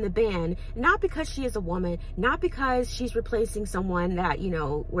want her in the band. Not because she is a woman, not because she's replacing someone that, you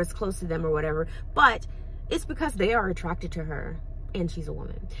know, was close to them or whatever, but it's because they are attracted to her and she's a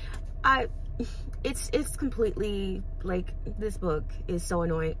woman. It's completely, like, this book is so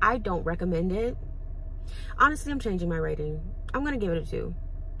annoying. I don't recommend it. Honestly, I'm changing my rating. I'm gonna give it a 2.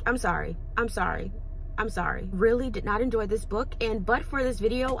 I'm sorry. Really did not enjoy this book, and but for this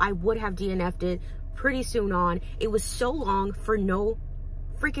video, I would have DNF'd it pretty soon on. It was so long for no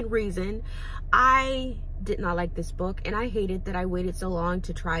freaking reason. I did not like this book, and I hated that I waited so long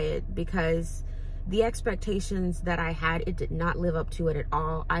to try it, because the expectations that I had, it did not live up to it at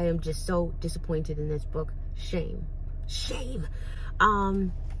all. I am just so disappointed in this book. Shame.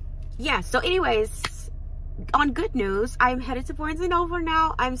 Yeah, so anyways, on good news, I'm headed to Barnes & Noble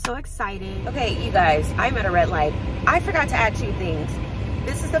now. I'm so excited. Okay, you guys, I'm at a red light. I forgot to add 2 things.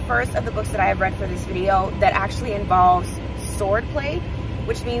 This is the first of the books that I have read for this video that actually involves sword play,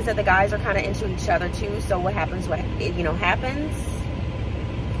 which means that the guys are kind of into each other too. So what happens, happens.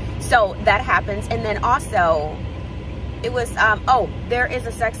 So that happens. And then also, it was, there is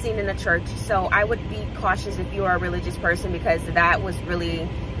a sex scene in the church. So I would be cautious if you are a religious person, because that wasn't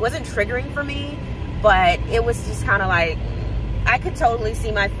triggering for me. But it was just kind of like, I could totally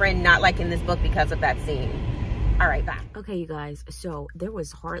see my friend not liking this book because of that scene. All right, bye. Okay, you guys, so there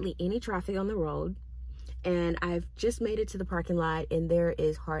was hardly any traffic on the road, and I've just made it to the parking lot, and there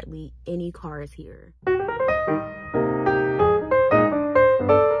is hardly any cars here.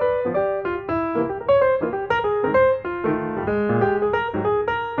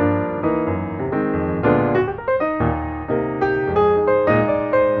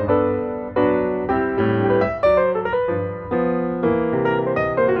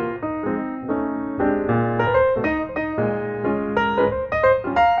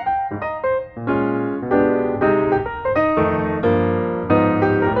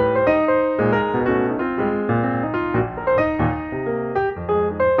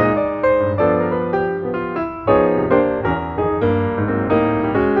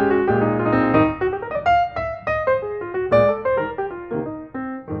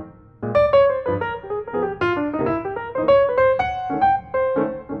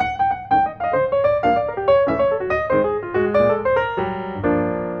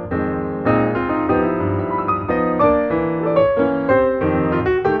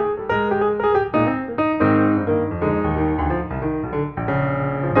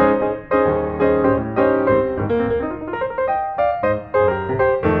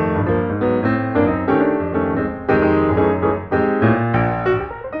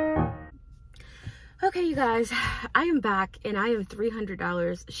 Okay, you guys, I am back and I am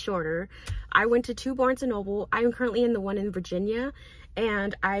 $300 shorter. I went to 2 Barnes & Noble. I am currently in the one in Virginia,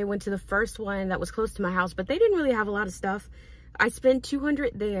 and I went to the first one that was close to my house, but they didn't really have a lot of stuff. I spent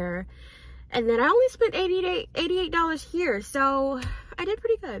 $200 there, And then I only spent $88 here, so I did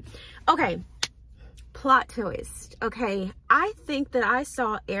pretty good. Okay, plot twist. Okay, I think that I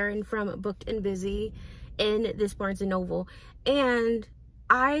saw Erin from Booked and Busy in this Barnes & Noble, and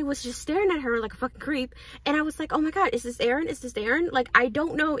I was just staring at her like a fucking creep, and I was like, oh my god, is this Erin? Is this Erin? Like, I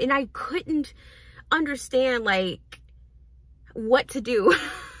don't know, and I couldn't understand like what to do.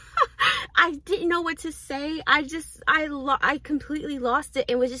 I didn't know what to say. I completely lost it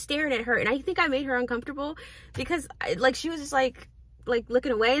and was just staring at her, and I think I made her uncomfortable because like she was just like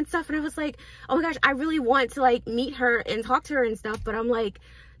looking away and stuff, and I was like, oh my gosh, I really want to like meet her and talk to her and stuff, but I'm like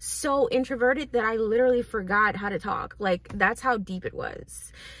so introverted that I literally forgot how to talk. Like, that's how deep it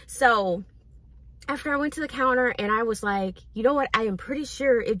was. So after I went to the counter and I was like, you know what, I am pretty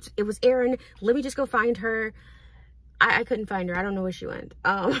sure it was Erin, let me just go find her. I couldn't find her. I don't know where she went.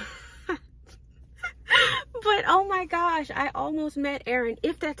 But oh my gosh, I almost met Erin.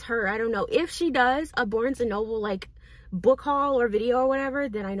 If that's her, I don't know. If she does a Barnes & Noble like book haul or video or whatever,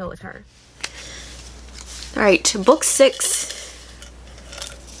 then I know it's her. All right, book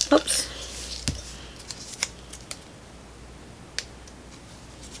 6. Oops.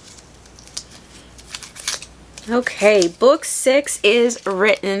 Okay, book 6 is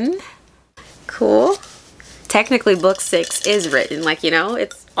written. Cool. Technically book 6 is written, like, you know,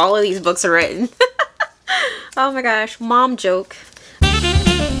 it's all of these books are written. Oh my gosh, mom joke.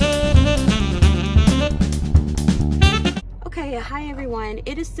 Okay, hi everyone,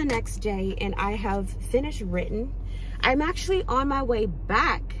 it is the next day and I have finished written. I'm actually on my way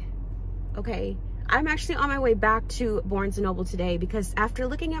back. Okay, I'm actually on my way back to Barnes & Noble today because after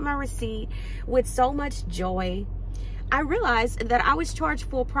looking at my receipt with so much joy, I realized that I was charged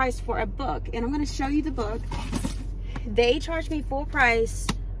full price for a book, and I'm going to show you the book. They charged me full price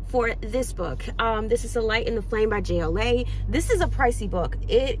for this book. This is The Light and the Flame by JLA. This is a pricey book.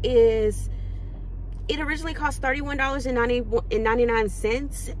 It originally cost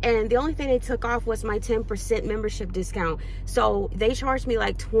 $31.99, and the only thing they took off was my 10% membership discount. So they charged me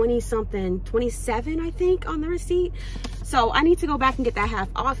like 20 something, 27 I think on the receipt. So I need to go back and get that half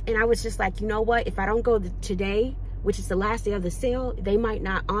off, and I was just like, you know what, if I don't go today, which is the last day of the sale, they might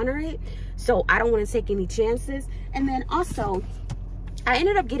not honor it. So I don't want to take any chances. And then also, I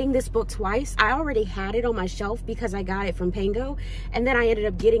ended up getting this book twice. I already had it on my shelf because I got it from Pango, and then I ended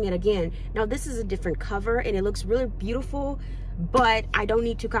up getting it again. Now this is a different cover and it looks really beautiful, but I don't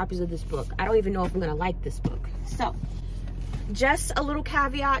need 2 copies of this book. I don't even know if I'm gonna like this book. So just a little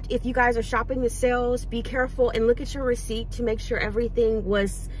caveat, if you guys are shopping the sales, be careful and look at your receipt to make sure everything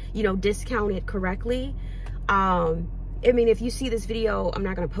was, you know, discounted correctly. I mean, if you see this video, I'm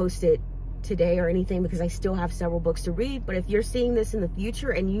not going to post it today or anything because I still have several books to read. But if you're seeing this in the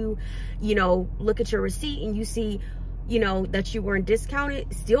future and you know, look at your receipt and you see, you know, that you weren't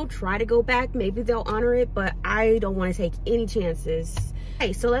discounted, still try to go back. Maybe they'll honor it, but I don't want to take any chances.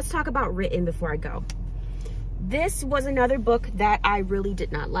 Okay, so let's talk about written before I go. This was another book that I really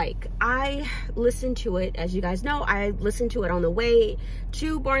did not like. I listened to it, as you guys know, I listened to it on the way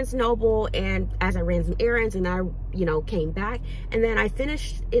to Barnes & Noble and as I ran some errands, and I, you know, came back, and then I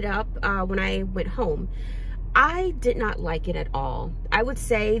finished it up when I went home. I did not like it at all. I would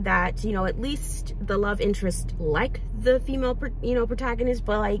say that, you know, at least the love interest liked the female, you know, protagonist,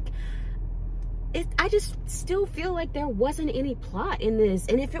 but like, I just still feel like there wasn't any plot in this,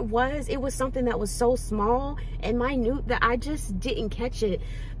 and if it was something that was so small and minute that I just didn't catch it.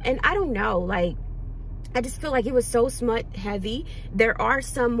 And I don't know, like, I just feel like it was so smut heavy. There are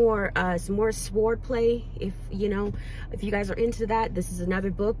some more sword play, if you know, if you guys are into that. This is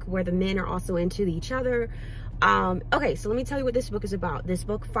another book where the men are also into each other. Okay, so let me tell you what this book is about. This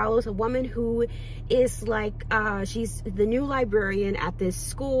book follows a woman who is like, she's the new librarian at this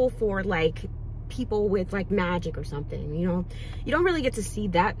school for like people with like magic or something, you know. You don't really get to see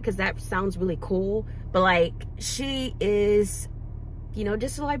that because that sounds really cool, but like, she is, you know,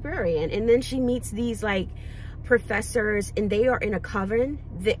 just a librarian, and then she meets these like professors, and they are in a coven.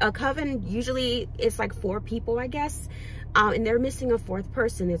 A coven usually is like 4 people, I guess, and they're missing a 4th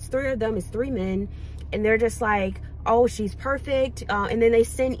person. It's 3 of them, it's 3 men, and they're just like, oh, she's perfect, and then they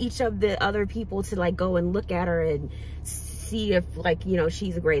send each of the other people to like go and look at her and see if, like, you know,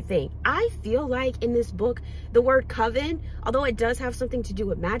 she's a great thing. I feel like in this book, the word coven, although it does have something to do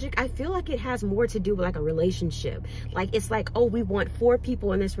with magic, I feel like it has more to do with like a relationship. Like, it's like, oh, we want 4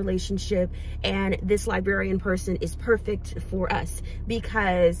 people in this relationship, and this librarian person is perfect for us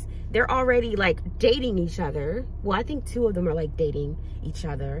because they're already like dating each other. Well, I think 2 of them are like dating each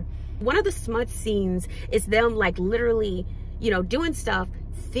other. One of the smut scenes is them like literally, you know, doing stuff,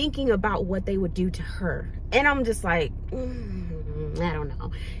 thinking about what they would do to her. And I'm just like, I don't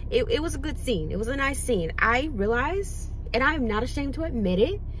know. It was a good scene. It was a nice scene. I realize, and I am not ashamed to admit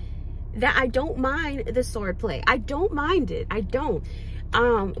it, that I don't mind the swordplay. I don't mind it. I don't.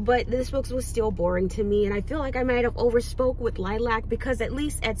 But this book was still boring to me, and I feel like I might have overspoke with Lilac, because at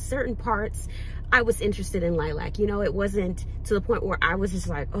least at certain parts I was interested in Lilac. You know, it wasn't to the point where I was just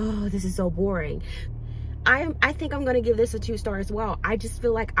like, oh, this is so boring. I think I'm gonna give this a 2-star as well. I just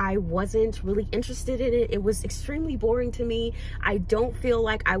feel like I wasn't really interested in it. It was extremely boring to me. I don't feel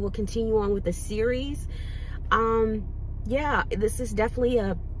like I will continue on with the series. Yeah, this is definitely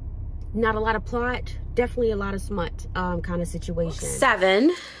not a lot of plot, definitely a lot of smut kind of situation.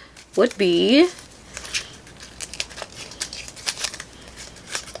 7 would be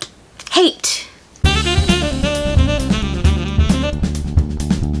Hate.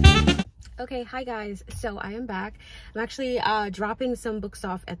 Okay, hi guys, so I am back. I'm actually dropping some books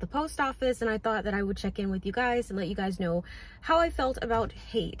off at the post office, and I thought that I would check in with you guys and let you guys know how I felt about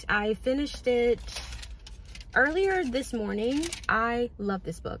Hate. I finished it earlier this morning. I love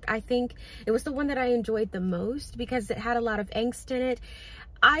this book. I think it was the one that I enjoyed the most because it had a lot of angst in it.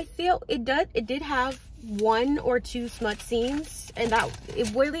 I feel it did have 1 or 2 smut scenes, and that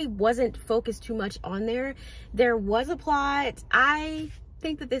it really wasn't focused too much on there. There was a plot. I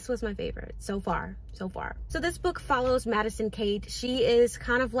think that this was my favorite so far. So this book follows Madison Kate. She is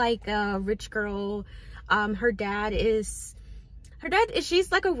kind of like a rich girl.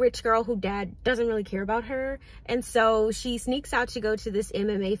 She's like a rich girl who dad doesn't really care about her, and so she sneaks out to go to this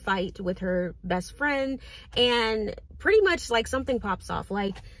MMA fight with her best friend, and pretty much like something pops off.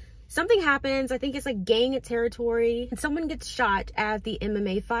 Like something happens, I think it's like gang territory, and someone gets shot at the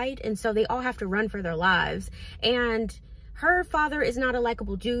MMA fight, and so they all have to run for their lives. And her father is not a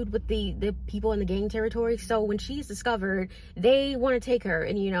likable dude with the people in the gang territory, so when she's discovered, they want to take her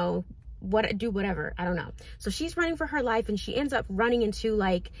and, you know, do whatever, I don't know. So she's running for her life, and she ends up running into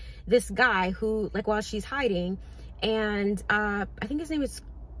like this guy who, like, while she's hiding, and I think his name is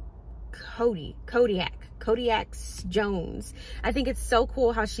Kodiak Jones. I think it's so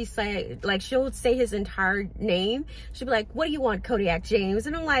cool how she say, like, she'll say his entire name. She'll be like, what do you want, Kodiak James?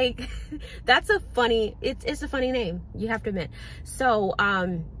 And I'm like, that's a funny, it's a funny name, you have to admit. So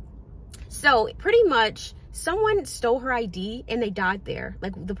so pretty much someone stole her ID and they died there.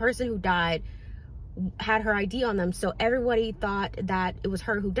 Like, the person who died had her ID on them, so everybody thought that it was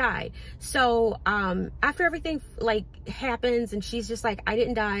her who died. So after everything like happens, and she's just like, I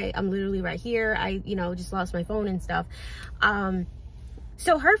didn't die, I'm literally right here, I, you know, just lost my phone and stuff.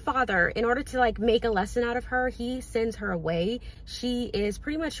 So her father, in order to like make a lesson out of her, he sends her away. She is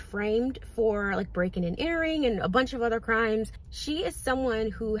pretty much framed for like breaking and entering and a bunch of other crimes. She is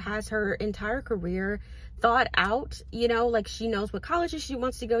someone who has her entire career thought out, you know, like she knows what colleges she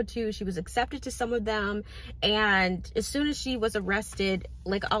wants to go to. She was accepted to some of them, and as soon as she was arrested,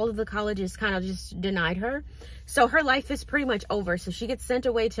 like all of the colleges kind of just denied her. So her life is pretty much over. So she gets sent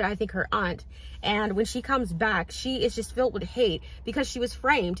away to, I think, her aunt, and when she comes back, she is just filled with hate because she was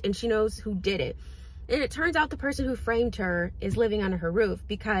framed and she knows who did it. And it turns out the person who framed her is living under her roof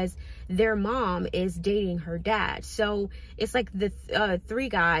because their mom is dating her dad. So it's like the 3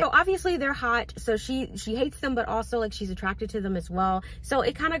 guys. So obviously they're hot. So she hates them, but also like she's attracted to them as well. So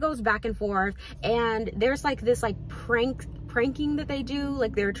it kind of goes back and forth. And there's like this like pranking that they do.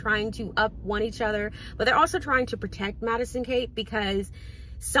 Like they're trying to up one each other, but they're also trying to protect Madison Kate because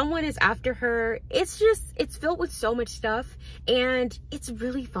someone is after her. It's filled with so much stuff, and it's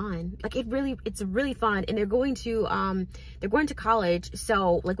really fun. Like it's really fun. And they're going to college.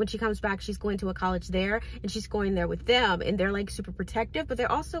 So like when she comes back, she's going to a college there, and she's going there with them, and they're like super protective, but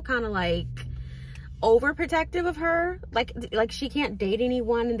they're also kind of like overprotective of her. Like she can't date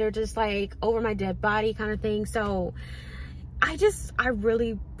anyone, and they're just like over my dead body kind of thing. So I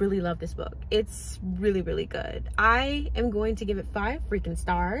really love this book. It's really good. I am going to give it 5 freaking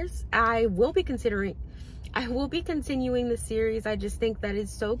stars. I will be continuing the series. I just think that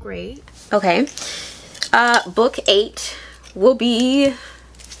is so great. Okay, book 8 will be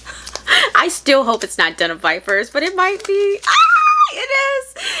I still hope it's not Den of Vipers, but it might be. It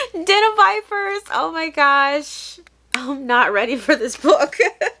is Den of Vipers. Oh my gosh, I'm not ready for this book.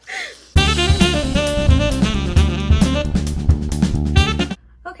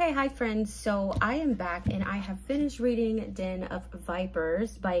 Okay, hi friends, so I am back and I have finished reading Den of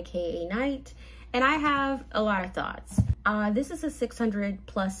Vipers by K.A. Knight, and I have a lot of thoughts. This is a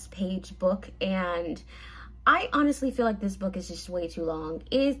 600+ page book, and I honestly feel like this book is just way too long.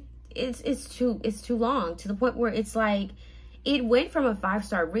 It's too long, to the point where it's like, it went from a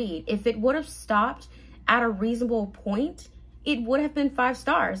 5-star read. If it would have stopped at a reasonable point, it would have been 5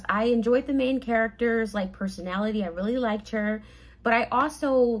 stars. I enjoyed the main character's like personality. I really liked her. but I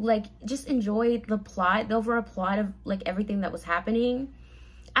also like just enjoyed the plot, the overall plot of like everything that was happening.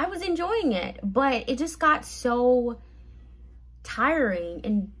 I was enjoying it, but it just got so tiring,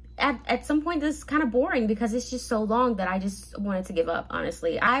 and at some point this is kind of boring because it's just so long that I just wanted to give up,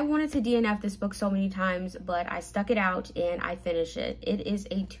 honestly. I wanted to DNF this book so many times, but I stuck it out and I finished it. It is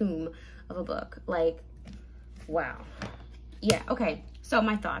a tomb of a book. Like, wow. Yeah, okay, so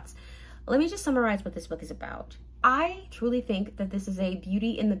my thoughts. Let me just summarize what this book is about. I truly think that this is a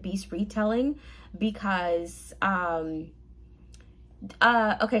Beauty and the Beast retelling because,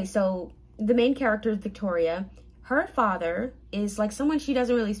 okay, so the main character is Victoria. Her father is like someone she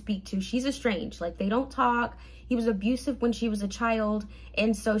doesn't really speak to. She's estranged, like they don't talk. He was abusive when she was a child.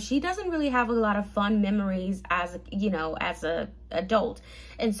 And so she doesn't really have a lot of fun memories as, you know, as a adult.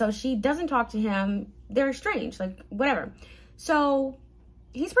 And so she doesn't talk to him. They're estranged, like whatever. So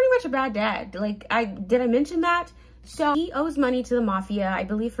he's pretty much a bad dad. Like, did I mention that? So he owes money to the mafia, I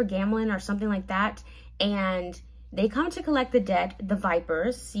believe for gambling or something like that. And they come to collect the debt, the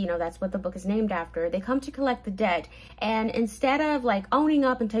Vipers, you know, that's what the book is named after. They come to collect the debt, and instead of like owning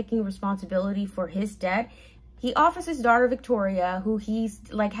up and taking responsibility for his debt, he offers his daughter Victoria, who he's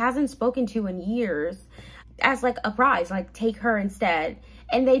like hasn't spoken to in years, as like a prize, like take her instead.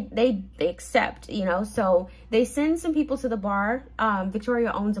 And they accept, you know. So they send some people to the bar.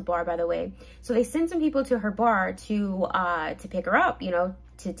 Victoria owns a bar, by the way. So they send some people to her bar to pick her up, you know,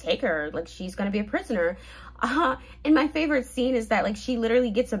 to take her, like she's gonna be a prisoner. And my favorite scene is that like she literally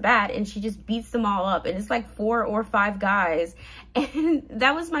gets a bat and she just beats them all up, and it's like 4 or 5 guys. And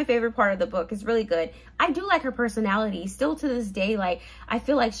that was my favorite part of the book. It's really good. I do like her personality still to this day. Like, I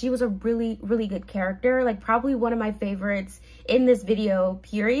feel like she was a really, really good character, like probably one of my favorites in this video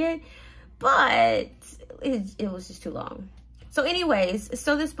period, but it was just too long. So anyways,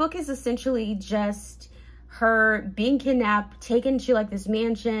 so this book is essentially just her being kidnapped, taken to like this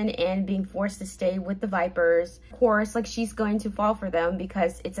mansion, and being forced to stay with the Vipers. Of course, like she's going to fall for them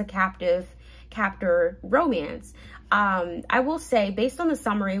because it's a captor romance. I will say, based on the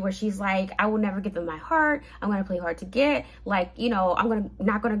summary where she's like, I will never give them my heart, I'm gonna play hard to get, like, you know,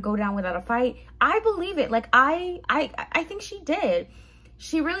 not gonna go down without a fight. I believe it. Like I think she did.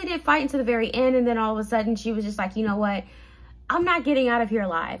 She really did fight until the very end, and then all of a sudden she was just like, you know what? I'm not getting out of here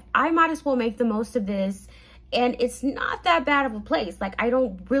alive. I might as well make the most of this. And it's not that bad of a place. Like, I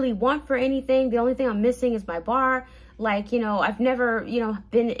don't really want for anything. The only thing I'm missing is my bar. Like, you know, I've never, you know,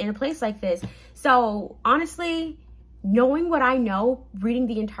 been in a place like this. So honestly, knowing what I know, reading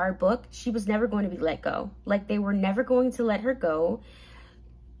the entire book, she was never going to be let go. Like, they were never going to let her go.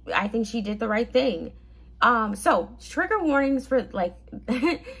 I think she did the right thing. So trigger warnings for like,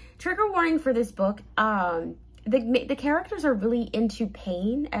 trigger warning for this book. The characters are really into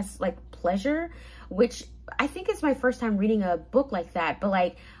pain as like pleasure, which I think it's my first time reading a book like that, but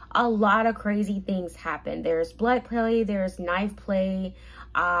like a lot of crazy things happen. There's blood play, there's knife play.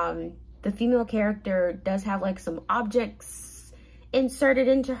 The female character does have like some objects inserted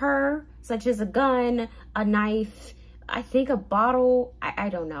into her, such as a gun, a knife, I think a bottle, I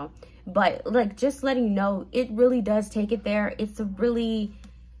don't know. But like, just letting you know, it really does take it there. It's a really,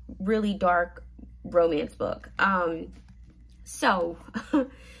 really dark romance book. So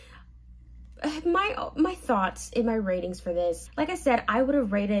my thoughts and my ratings for this, like I said, I would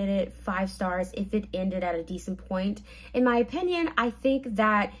have rated it 5 stars if it ended at a decent point. In my opinion, I think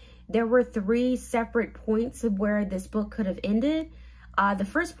that there were 3 separate points of where this book could have ended. The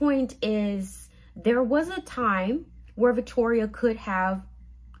first point is there was a time where Victoria could have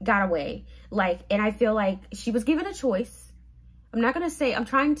got away, like, and I feel like she was given a choice. I'm not going to say, I'm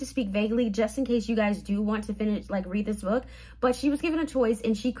trying to speak vaguely just in case you guys do want to finish, like read this book, but she was given a choice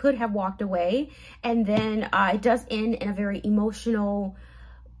and she could have walked away. And then it does end in a very emotional,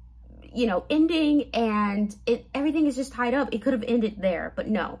 you know, ending, and everything is just tied up. It could have ended there, but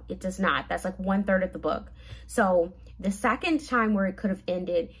no, it does not. That's like 1/3 of the book. So the second time where it could have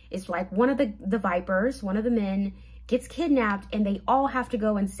ended is like one of the Vipers, one of the men, gets kidnapped and they all have to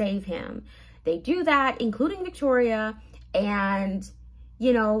go and save him. They do that, including Victoria. And,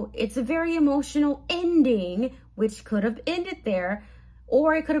 you know, it's a very emotional ending, which could have ended there,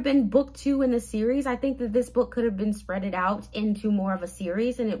 or it could have been book 2 in the series. I think that this book could have been spread out into more of a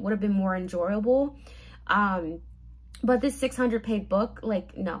series and it would have been more enjoyable. But this 600-page book,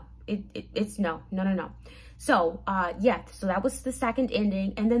 like, no, it's no. So, yeah, so that was the second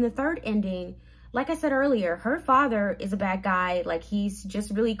ending. And then the third ending, like I said earlier, her father is a bad guy. Like, he's just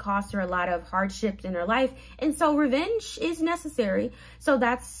really caused her a lot of hardships in her life. And so revenge is necessary. So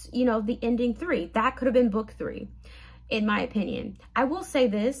that's, you know, the ending 3. That could have been book 3, in my opinion. I will say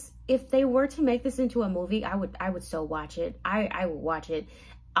this. if they were to make this into a movie, I would so watch it. I would watch it.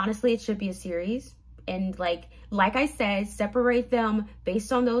 Honestly, it should be a series. And like I said, separate them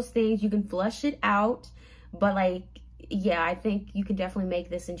based on those things. You can flush it out. But like, yeah, I think you can definitely make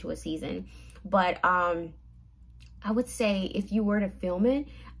this into a season. But I would say if you were to film it,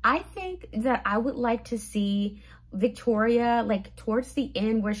 I think that I would like to see Victoria like towards the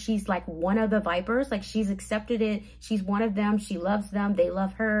end where she's like one of the Vipers, like she's accepted it, she's one of them, she loves them, they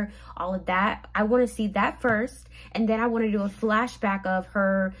love her, all of that. I want to see that first, and then I want to do a flashback of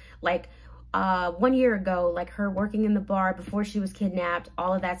her like 1 year ago, like her working in the bar before she was kidnapped,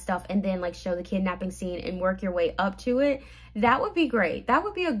 all of that stuff, and then like show the kidnapping scene and work your way up to it. That would be great. That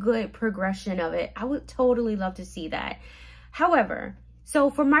would be a good progression of it. I would totally love to see that. However, so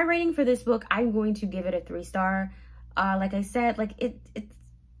for my rating for this book, I'm going to give it a 3-star. Like I said, like it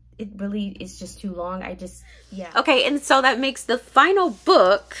really is just too long. Yeah. Okay, and so that makes the final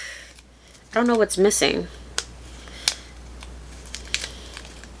book, I don't know what's missing.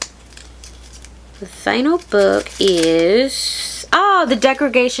 The final book is, oh, The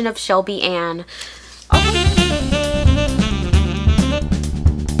Degradation of Shelby Ann.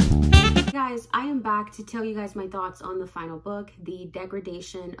 Guys, I am back to tell you guys my thoughts on the final book, The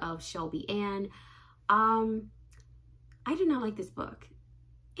Degradation of Shelby Ann. I did not like this book,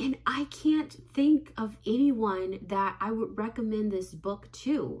 and I can't think of anyone that I would recommend this book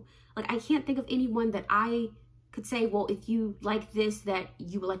to. Like, I can't think of anyone that I could say, well, if you like this, that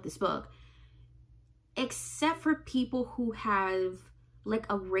you would like this book, except for people who have like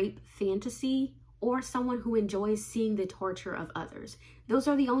a rape fantasy or someone who enjoys seeing the torture of others. Those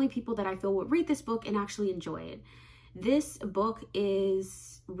are the only people that I feel would read this book and actually enjoy it. This book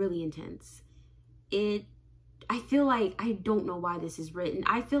is really intense. I feel like, I don't know why this is written.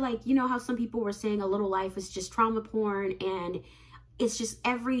 I feel like, you know how some people were saying A Little Life is just trauma porn, and it's just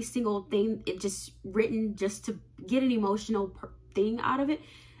every single thing, it just written just to get an emotional thing out of it.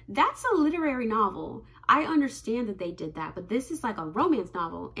 That's a literary novel. I understand that they did that, but this is like a romance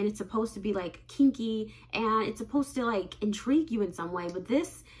novel, and it's supposed to be like kinky, and it's supposed to like intrigue you in some way, but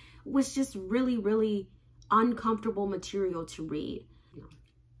this was just really, really uncomfortable material to read.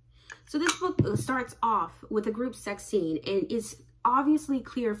 So this book starts off with a group sex scene, and it's obviously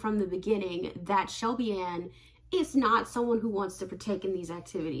clear from the beginning that Shelby Ann is not someone who wants to partake in these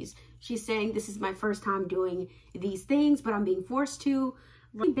activities. She's saying, this is my first time doing these things, but I'm being forced to.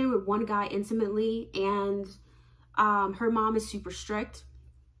 I've been with one guy intimately, and her mom is super strict.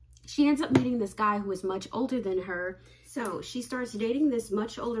 She ends up meeting this guy who is much older than her. So she starts dating this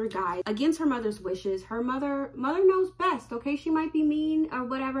much older guy against her mother's wishes. Her mother knows best, okay? She might be mean or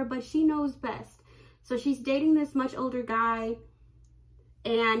whatever, but she knows best. So she's dating this much older guy,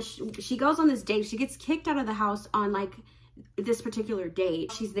 and she goes on this date. She gets kicked out of the house on like this particular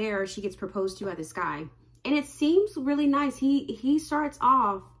date. She's there, she gets proposed to by this guy. And it seems really nice. He starts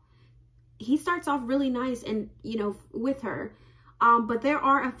off really nice, and you know, with her. But there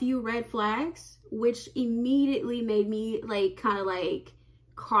are a few red flags, which immediately made me like kind of like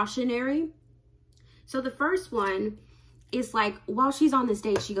cautionary. So the first one is like, while she's on this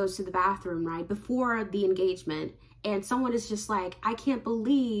date, she goes to the bathroom, right, before the engagement, and someone is just like, I can't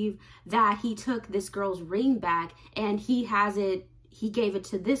believe that he took this girl's ring back and he gave it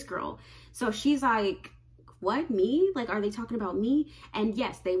to this girl. So she's like, what, me? Like, are they talking about me? And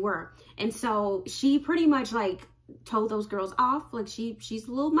yes, they were. And so she pretty much like told those girls off. Like she's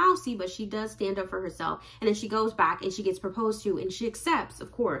a little mousy, but she does stand up for herself. And then she goes back and she gets proposed to, and she accepts,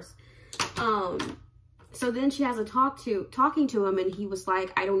 of course. So then she has a talking to him, and he was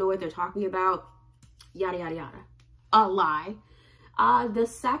like, I don't know what they're talking about, yada yada yada. A lie. The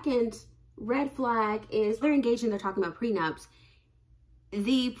second red flag is they're engaged and they're talking about prenups.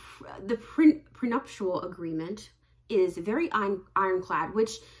 The prenuptial agreement is very ironclad,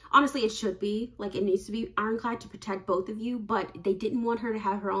 which honestly it should be. Like, it needs to be ironclad to protect both of you, but they didn't want her to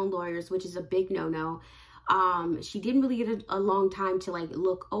have her own lawyers, which is a big no-no. She didn't really get a long time to like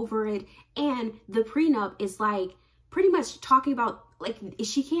look over it, and the prenup is like pretty much talking about like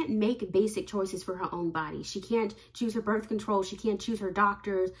she can't make basic choices for her own body. She can't choose her birth control, she can't choose her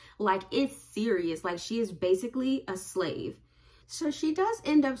doctors. Like, it's serious. Like, she is basically a slave. So she does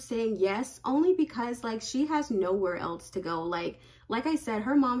end up saying yes, only because like she has nowhere else to go. Like I said,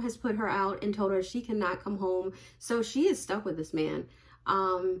 her mom has put her out and told her she cannot come home, so she is stuck with this man.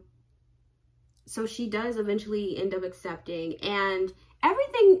 So she does eventually end up accepting, and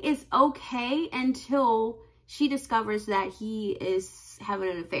everything is okay until she discovers that he is having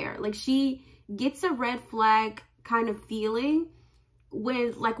an affair. Like, she gets a red flag kind of feeling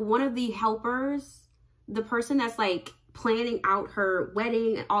with like one of the helpers, the person that's like planning out her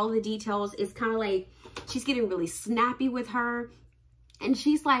wedding and all the details. It's kind of like she's getting really snappy with her. And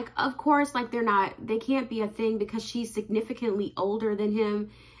she's like, of course, like they can't be a thing because she's significantly older than him.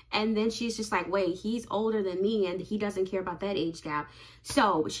 And then she's just like, wait, he's older than me and he doesn't care about that age gap.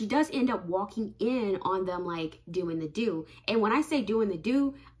 So she does end up walking in on them, like doing the do. And when I say doing the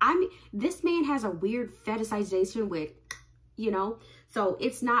do, I mean, this man has a weird fetishization with, you know, so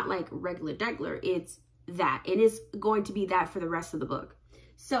it's not like regular degular, it's that. And it's going to be that for the rest of the book.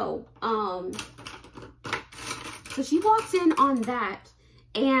 So, so she walks in on that,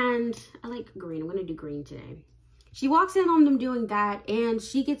 and I like green. I'm going to do green today. She walks in on them doing that, and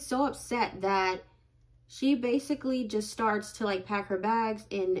she gets so upset that she basically just starts to like pack her bags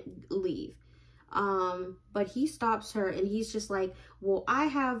and leave. But he stops her and he's just like, well, I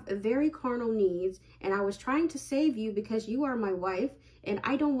have very carnal needs and I was trying to save you because you are my wife and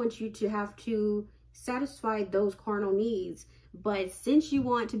I don't want you to have to satisfy those carnal needs. But since you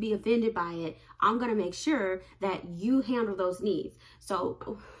want to be offended by it, I'm going to make sure that you handle those needs.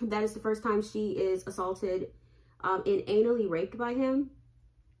 So that is the first time she is assaulted and anally raped by him,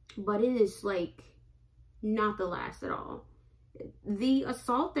 but it is like not the last at all. The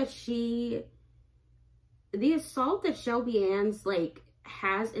assault that Shelby Ann's like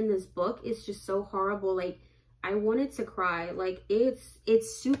has in this book is just so horrible. Like I wanted to cry. Like it's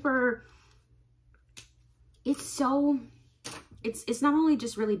not only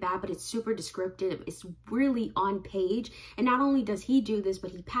just really bad, but it's super descriptive. It's really on page. And not only does he do this,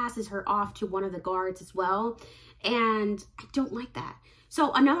 but he passes her off to one of the guards as well. And I don't like that.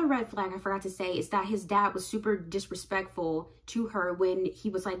 So another red flag I forgot to say is that his dad was super disrespectful to her when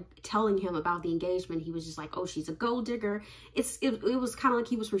he was like telling him about the engagement. He was just like, oh, she's a gold digger. It was kind of like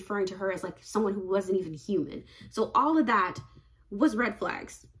he was referring to her as like someone who wasn't even human. So all of that was red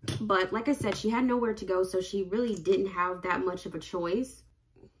flags. But like I said, she had nowhere to go, so she really didn't have that much of a choice.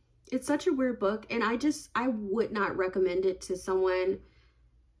 It's such a weird book, and I would not recommend it to someone.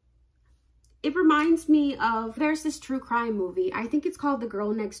 It reminds me of, there's this true crime movie. I think it's called The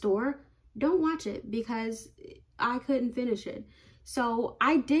Girl Next Door. Don't watch it because I couldn't finish it. So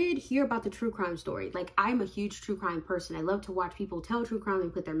I did hear about the true crime story. Like I'm a huge true crime person. I love to watch people tell true crime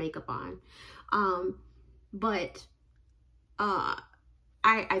and put their makeup on.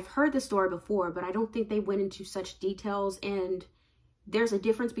 I've heard the story before, but I don't think they went into such details. And there's a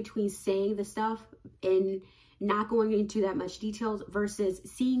difference between saying the stuff and not going into that much details versus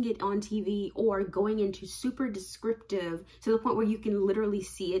seeing it on TV or going into super descriptive to the point where you can literally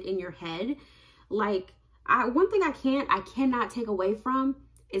see it in your head. Like one thing I cannot take away from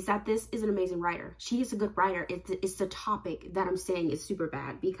is that this is an amazing writer. She is a good writer. It's the topic that I'm saying is super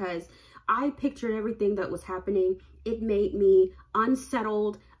bad because I pictured everything that was happening. It made me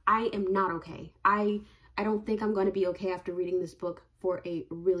unsettled. I am not okay. I don't think I'm going to be okay after reading this book for a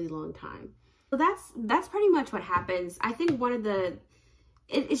really long time. So that's pretty much what happens. I think one of the,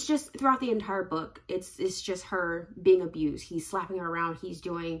 it's just throughout the entire book, it's just her being abused. He's slapping her around. He's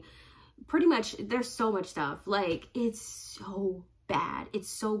doing pretty much, there's so much stuff. Like it's so bad. It's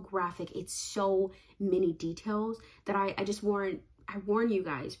so graphic. It's so many details that I warn you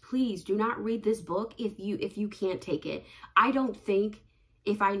guys, please do not read this book if you can't take it. I don't think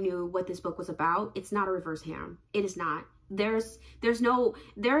if I knew what this book was about, it's not a reverse harem. It is not. There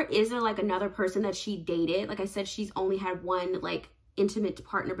isn't like another person that she dated. Like I said, she's only had one like intimate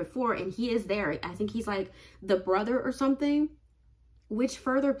partner before, and he is there. I think he's like the brother or something, which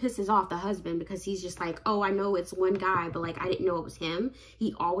further pisses off the husband because he's just like, oh, I know it's one guy, but like I didn't know it was him.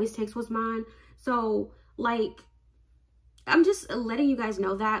 He always takes what's mine. So like, I'm just letting you guys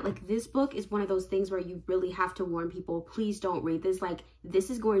know that like this book is one of those things where you really have to warn people, please don't read this. Like this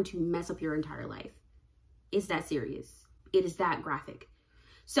is going to mess up your entire life. It's that serious. It is that graphic.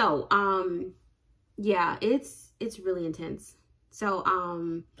 So yeah, it's really intense. So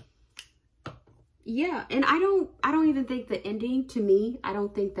yeah, and I don't even think the ending, to me, I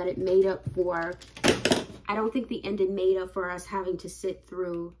don't think that it made up for, I don't think the ending made up for us having to sit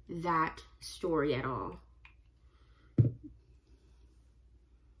through that story at all.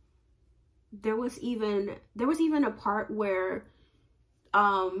 There was even a part where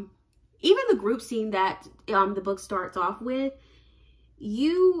even the group scene that the book starts off with,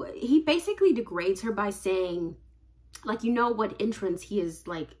 he basically degrades her by saying, like, you know what entrance he is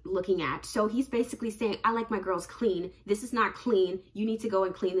like looking at. So he's basically saying, I like my girls clean. This is not clean. You need to go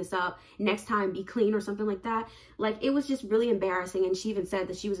and clean this up. Next time be clean or something like that. Like it was just really embarrassing. And she even said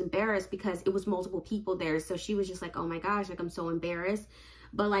that she was embarrassed because it was multiple people there. So she was just like, oh my gosh, like I'm so embarrassed.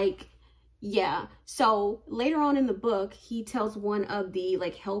 But like, yeah. So later on in the book, he tells one of the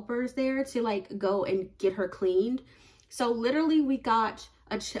like helpers there to like go and get her cleaned. So literally we got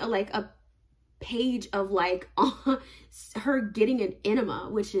a page of like her getting an enema,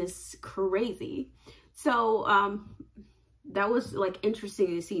 which is crazy. So that was like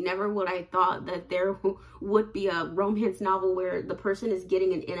interesting to see. Never would I thought that there would be a romance novel where the person is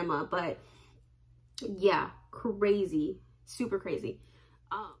getting an enema, but yeah, crazy, super crazy.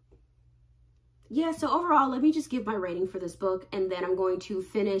 Yeah, so overall, let me just give my rating for this book, and then I'm going to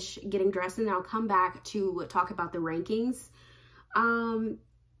finish getting dressed, and then I'll come back to talk about the rankings.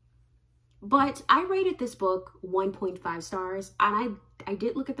 But I rated this book 1.5 stars, and I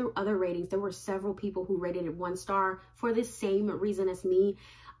did look at the other ratings. There were several people who rated it 1 star for the same reason as me.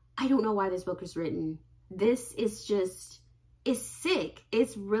 I don't know why this book is written. This is just, it's sick.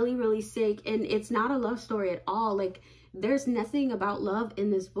 It's really, really sick, and it's not a love story at all. Like, there's nothing about love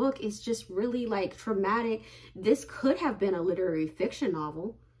in this book. It's just really like traumatic. This could have been a literary fiction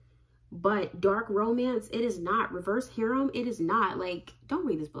novel, but dark romance, it is not. Reverse harem, it is not. Like, don't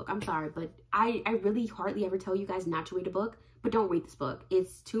read this book. I'm sorry, but I really hardly ever tell you guys not to read a book, but don't read this book.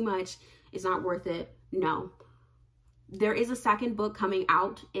 It's too much. It's not worth it. No. There is a second book coming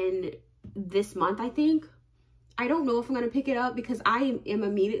out in this month, I think. I don't know if I'm going to pick it up because I am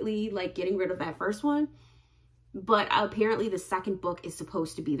immediately like getting rid of that first one. But apparently the second book is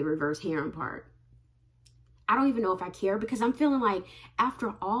supposed to be the reverse harem part. I don't even know if I care because I'm feeling like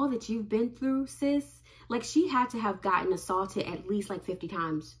after all that you've been through, sis, like she had to have gotten assaulted at least like 50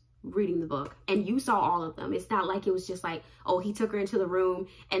 times reading the book. And you saw all of them. It's not like it was just like, oh, he took her into the room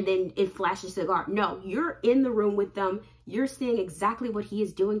and then it flashes to the guard. No, you're in the room with them. You're seeing exactly what he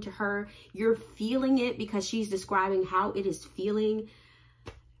is doing to her. You're feeling it because she's describing how it is feeling.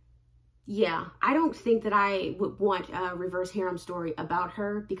 Yeah, I don't think that I would want a reverse harem story about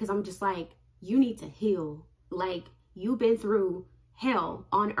her because I'm just like, you need to heal. Like, you've been through hell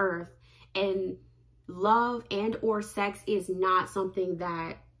on earth, and love and or sex is not something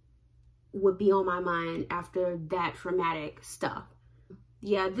that would be on my mind after that traumatic stuff.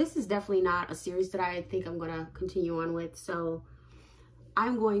 Yeah, this is definitely not a series that I think I'm going to continue on with. So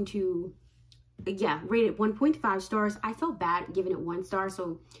I'm going to, yeah, rate it 1.5 stars. I felt bad giving it 1 star,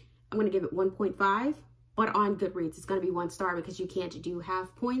 so I'm going to give it 1.5, but on Goodreads, it's going to be 1 star because you can't do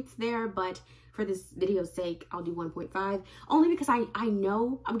half points there. But for this video's sake, I'll do 1.5 only because I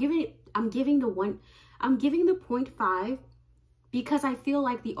know I'm giving the 0.5 because I feel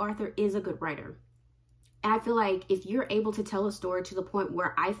like the author is a good writer. And I feel like if you're able to tell a story to the point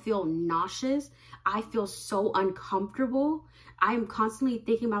where I feel nauseous, I feel so uncomfortable, I'm constantly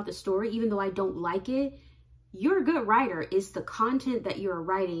thinking about the story, even though I don't like it, you're a good writer. It's the content that you're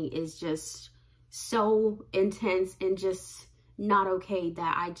writing is just so intense and just not okay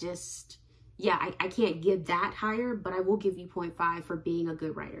that I just, yeah, I can't give that higher, but I will give you 0.5 for being a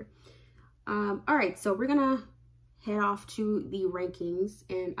good writer. All right, so we're gonna head off to the rankings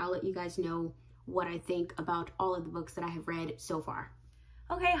and I'll let you guys know what I think about all of the books that I have read so far.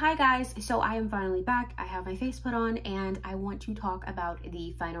 Okay, hi guys. So I am finally back. I have my face put on and I want to talk about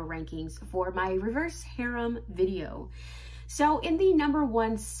the final rankings for my reverse harem video. So in the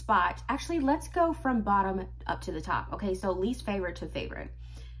 #1 spot, actually let's go from bottom up to the top. Okay, so least favorite to favorite.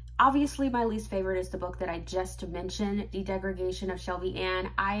 Obviously my least favorite is the book that I just mentioned, The Degradation of Shelby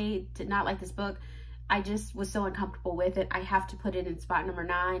Ann. I did not like this book. I just was so uncomfortable with it. I have to put it in spot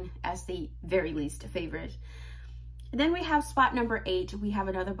 #9 as the very least favorite. And then we have spot #8. We have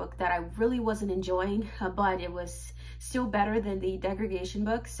another book that I really wasn't enjoying, but it was still better than the Degradation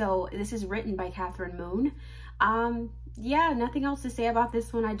book. So this is written by Catherine Moon. Yeah, nothing else to say about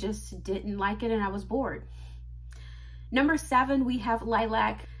this one. I just didn't like it and I was bored. #7, we have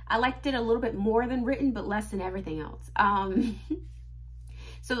Lilac. I liked it a little bit more than written, but less than everything else.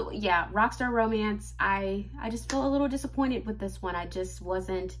 So yeah, Rockstar Romance. I just feel a little disappointed with this one. I just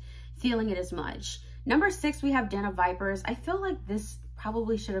wasn't feeling it as much. #6, we have Den of Vipers. I feel like this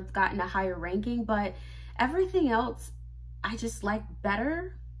probably should have gotten a higher ranking, but everything else I just like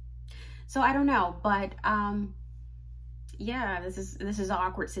better. So I don't know, but yeah, this is an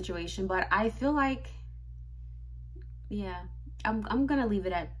awkward situation, but I feel like, yeah, I'm gonna leave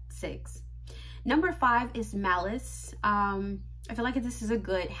it at 6. #5 is Malice. I feel like this is a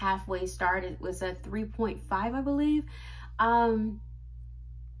good halfway start. It was a 3.5, I believe.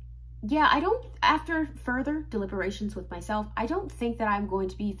 Yeah, after further deliberations with myself, I don't think that I'm going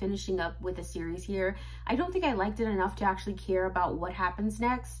to be finishing up with a series here. I don't think I liked it enough to actually care about what happens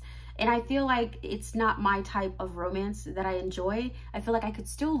next. And I feel like it's not my type of romance that I enjoy. I feel like I could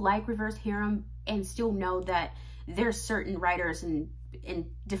still like reverse harem and still know that there's certain writers and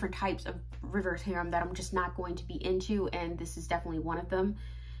different types of reverse harem that I'm just not going to be into, and this is definitely one of them.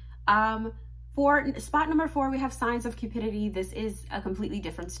 For spot number 4, we have Signs of Cupidity. This is a completely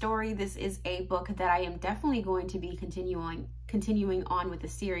different story. This is a book that I am definitely going to be continuing on with the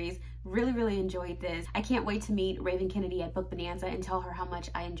series. Really enjoyed this. I can't wait to meet Raven Kennedy at Book Bonanza and tell her how much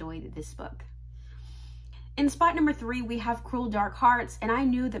I enjoyed this book. In spot number 3, we have Cruel Dark Hearts, and I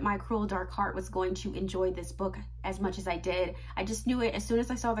knew that my Cruel Dark Heart was going to enjoy this book as much as I did. I just knew it as soon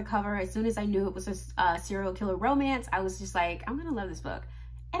as I saw the cover, as soon as I knew it was a serial killer romance. I was just like, I'm gonna love this book.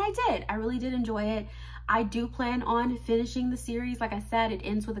 And I did. I really did enjoy it. I do plan on finishing the series. Like I said, it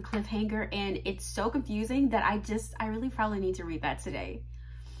ends with a cliffhanger, and it's so confusing that I really probably need to read that today.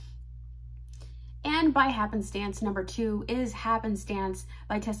 And by happenstance, number 2 is Happenstance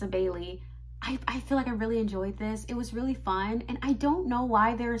by Tessa Bailey. I feel like I really enjoyed this. It was really fun, and I don't know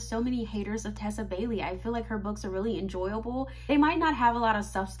why there are so many haters of Tessa Bailey. I feel like her books are really enjoyable. They might not have a lot of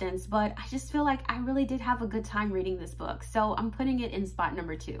substance, but I just feel like I really did have a good time reading this book. So I'm putting it in spot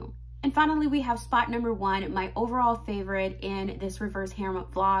number 2. And finally, we have spot number 1, my overall favorite in this reverse harem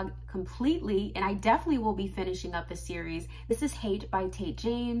vlog completely, and I definitely will be finishing up the series. This is Hate by Tate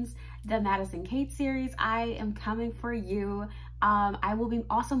James, the Madison Kate series. I am coming for you. I will be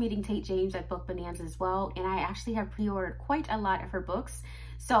also meeting Tate James at Book Bonanza as well, and I actually have pre-ordered quite a lot of her books.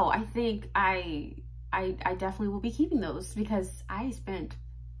 So I think I definitely will be keeping those because I spent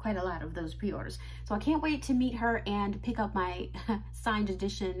quite a lot of those pre-orders. So I can't wait to meet her and pick up my signed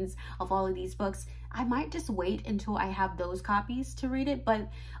editions of all of these books. I might just wait until I have those copies to read it, but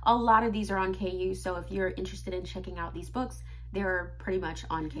a lot of these are on KU, so if you're interested in checking out these books, they're pretty much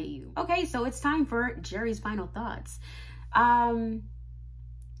on KU. Okay, so it's time for Jerry's final thoughts.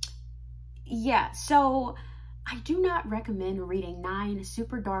 Yeah, so I do not recommend reading 9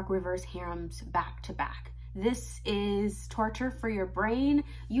 super dark reverse harems back to back. This is torture for your brain.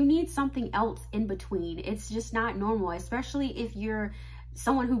 You need something else in between. It's just not normal, especially if you're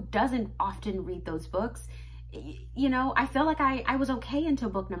someone who doesn't often read those books. You know, I feel like I was okay until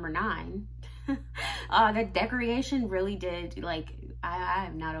book number 9. The Degradation really did, like,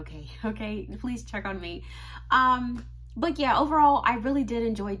 I'm not okay, okay? Please check on me. But yeah, overall, I really did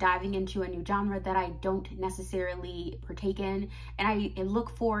enjoy diving into a new genre that I don't necessarily partake in, and I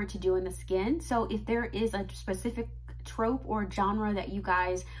look forward to doing this again. So if there is a specific trope or genre that you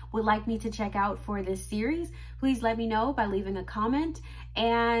guys would like me to check out for this series, please let me know by leaving a comment,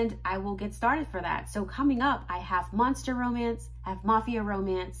 and I will get started for that. So coming up, I have monster romance, I have mafia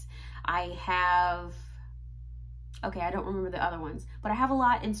romance, I have... okay, I don't remember the other ones, but I have a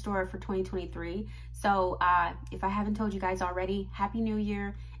lot in store for 2023. So if I haven't told you guys already, Happy New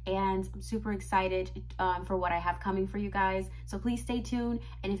Year, and I'm super excited for what I have coming for you guys. So please stay tuned,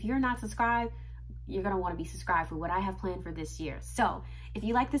 and if you're not subscribed, you're gonna wanna be subscribed for what I have planned for this year. So if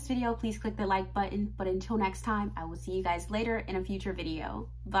you like this video, please click the like button, but until next time, I will see you guys later in a future video.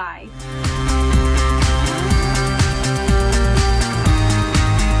 Bye.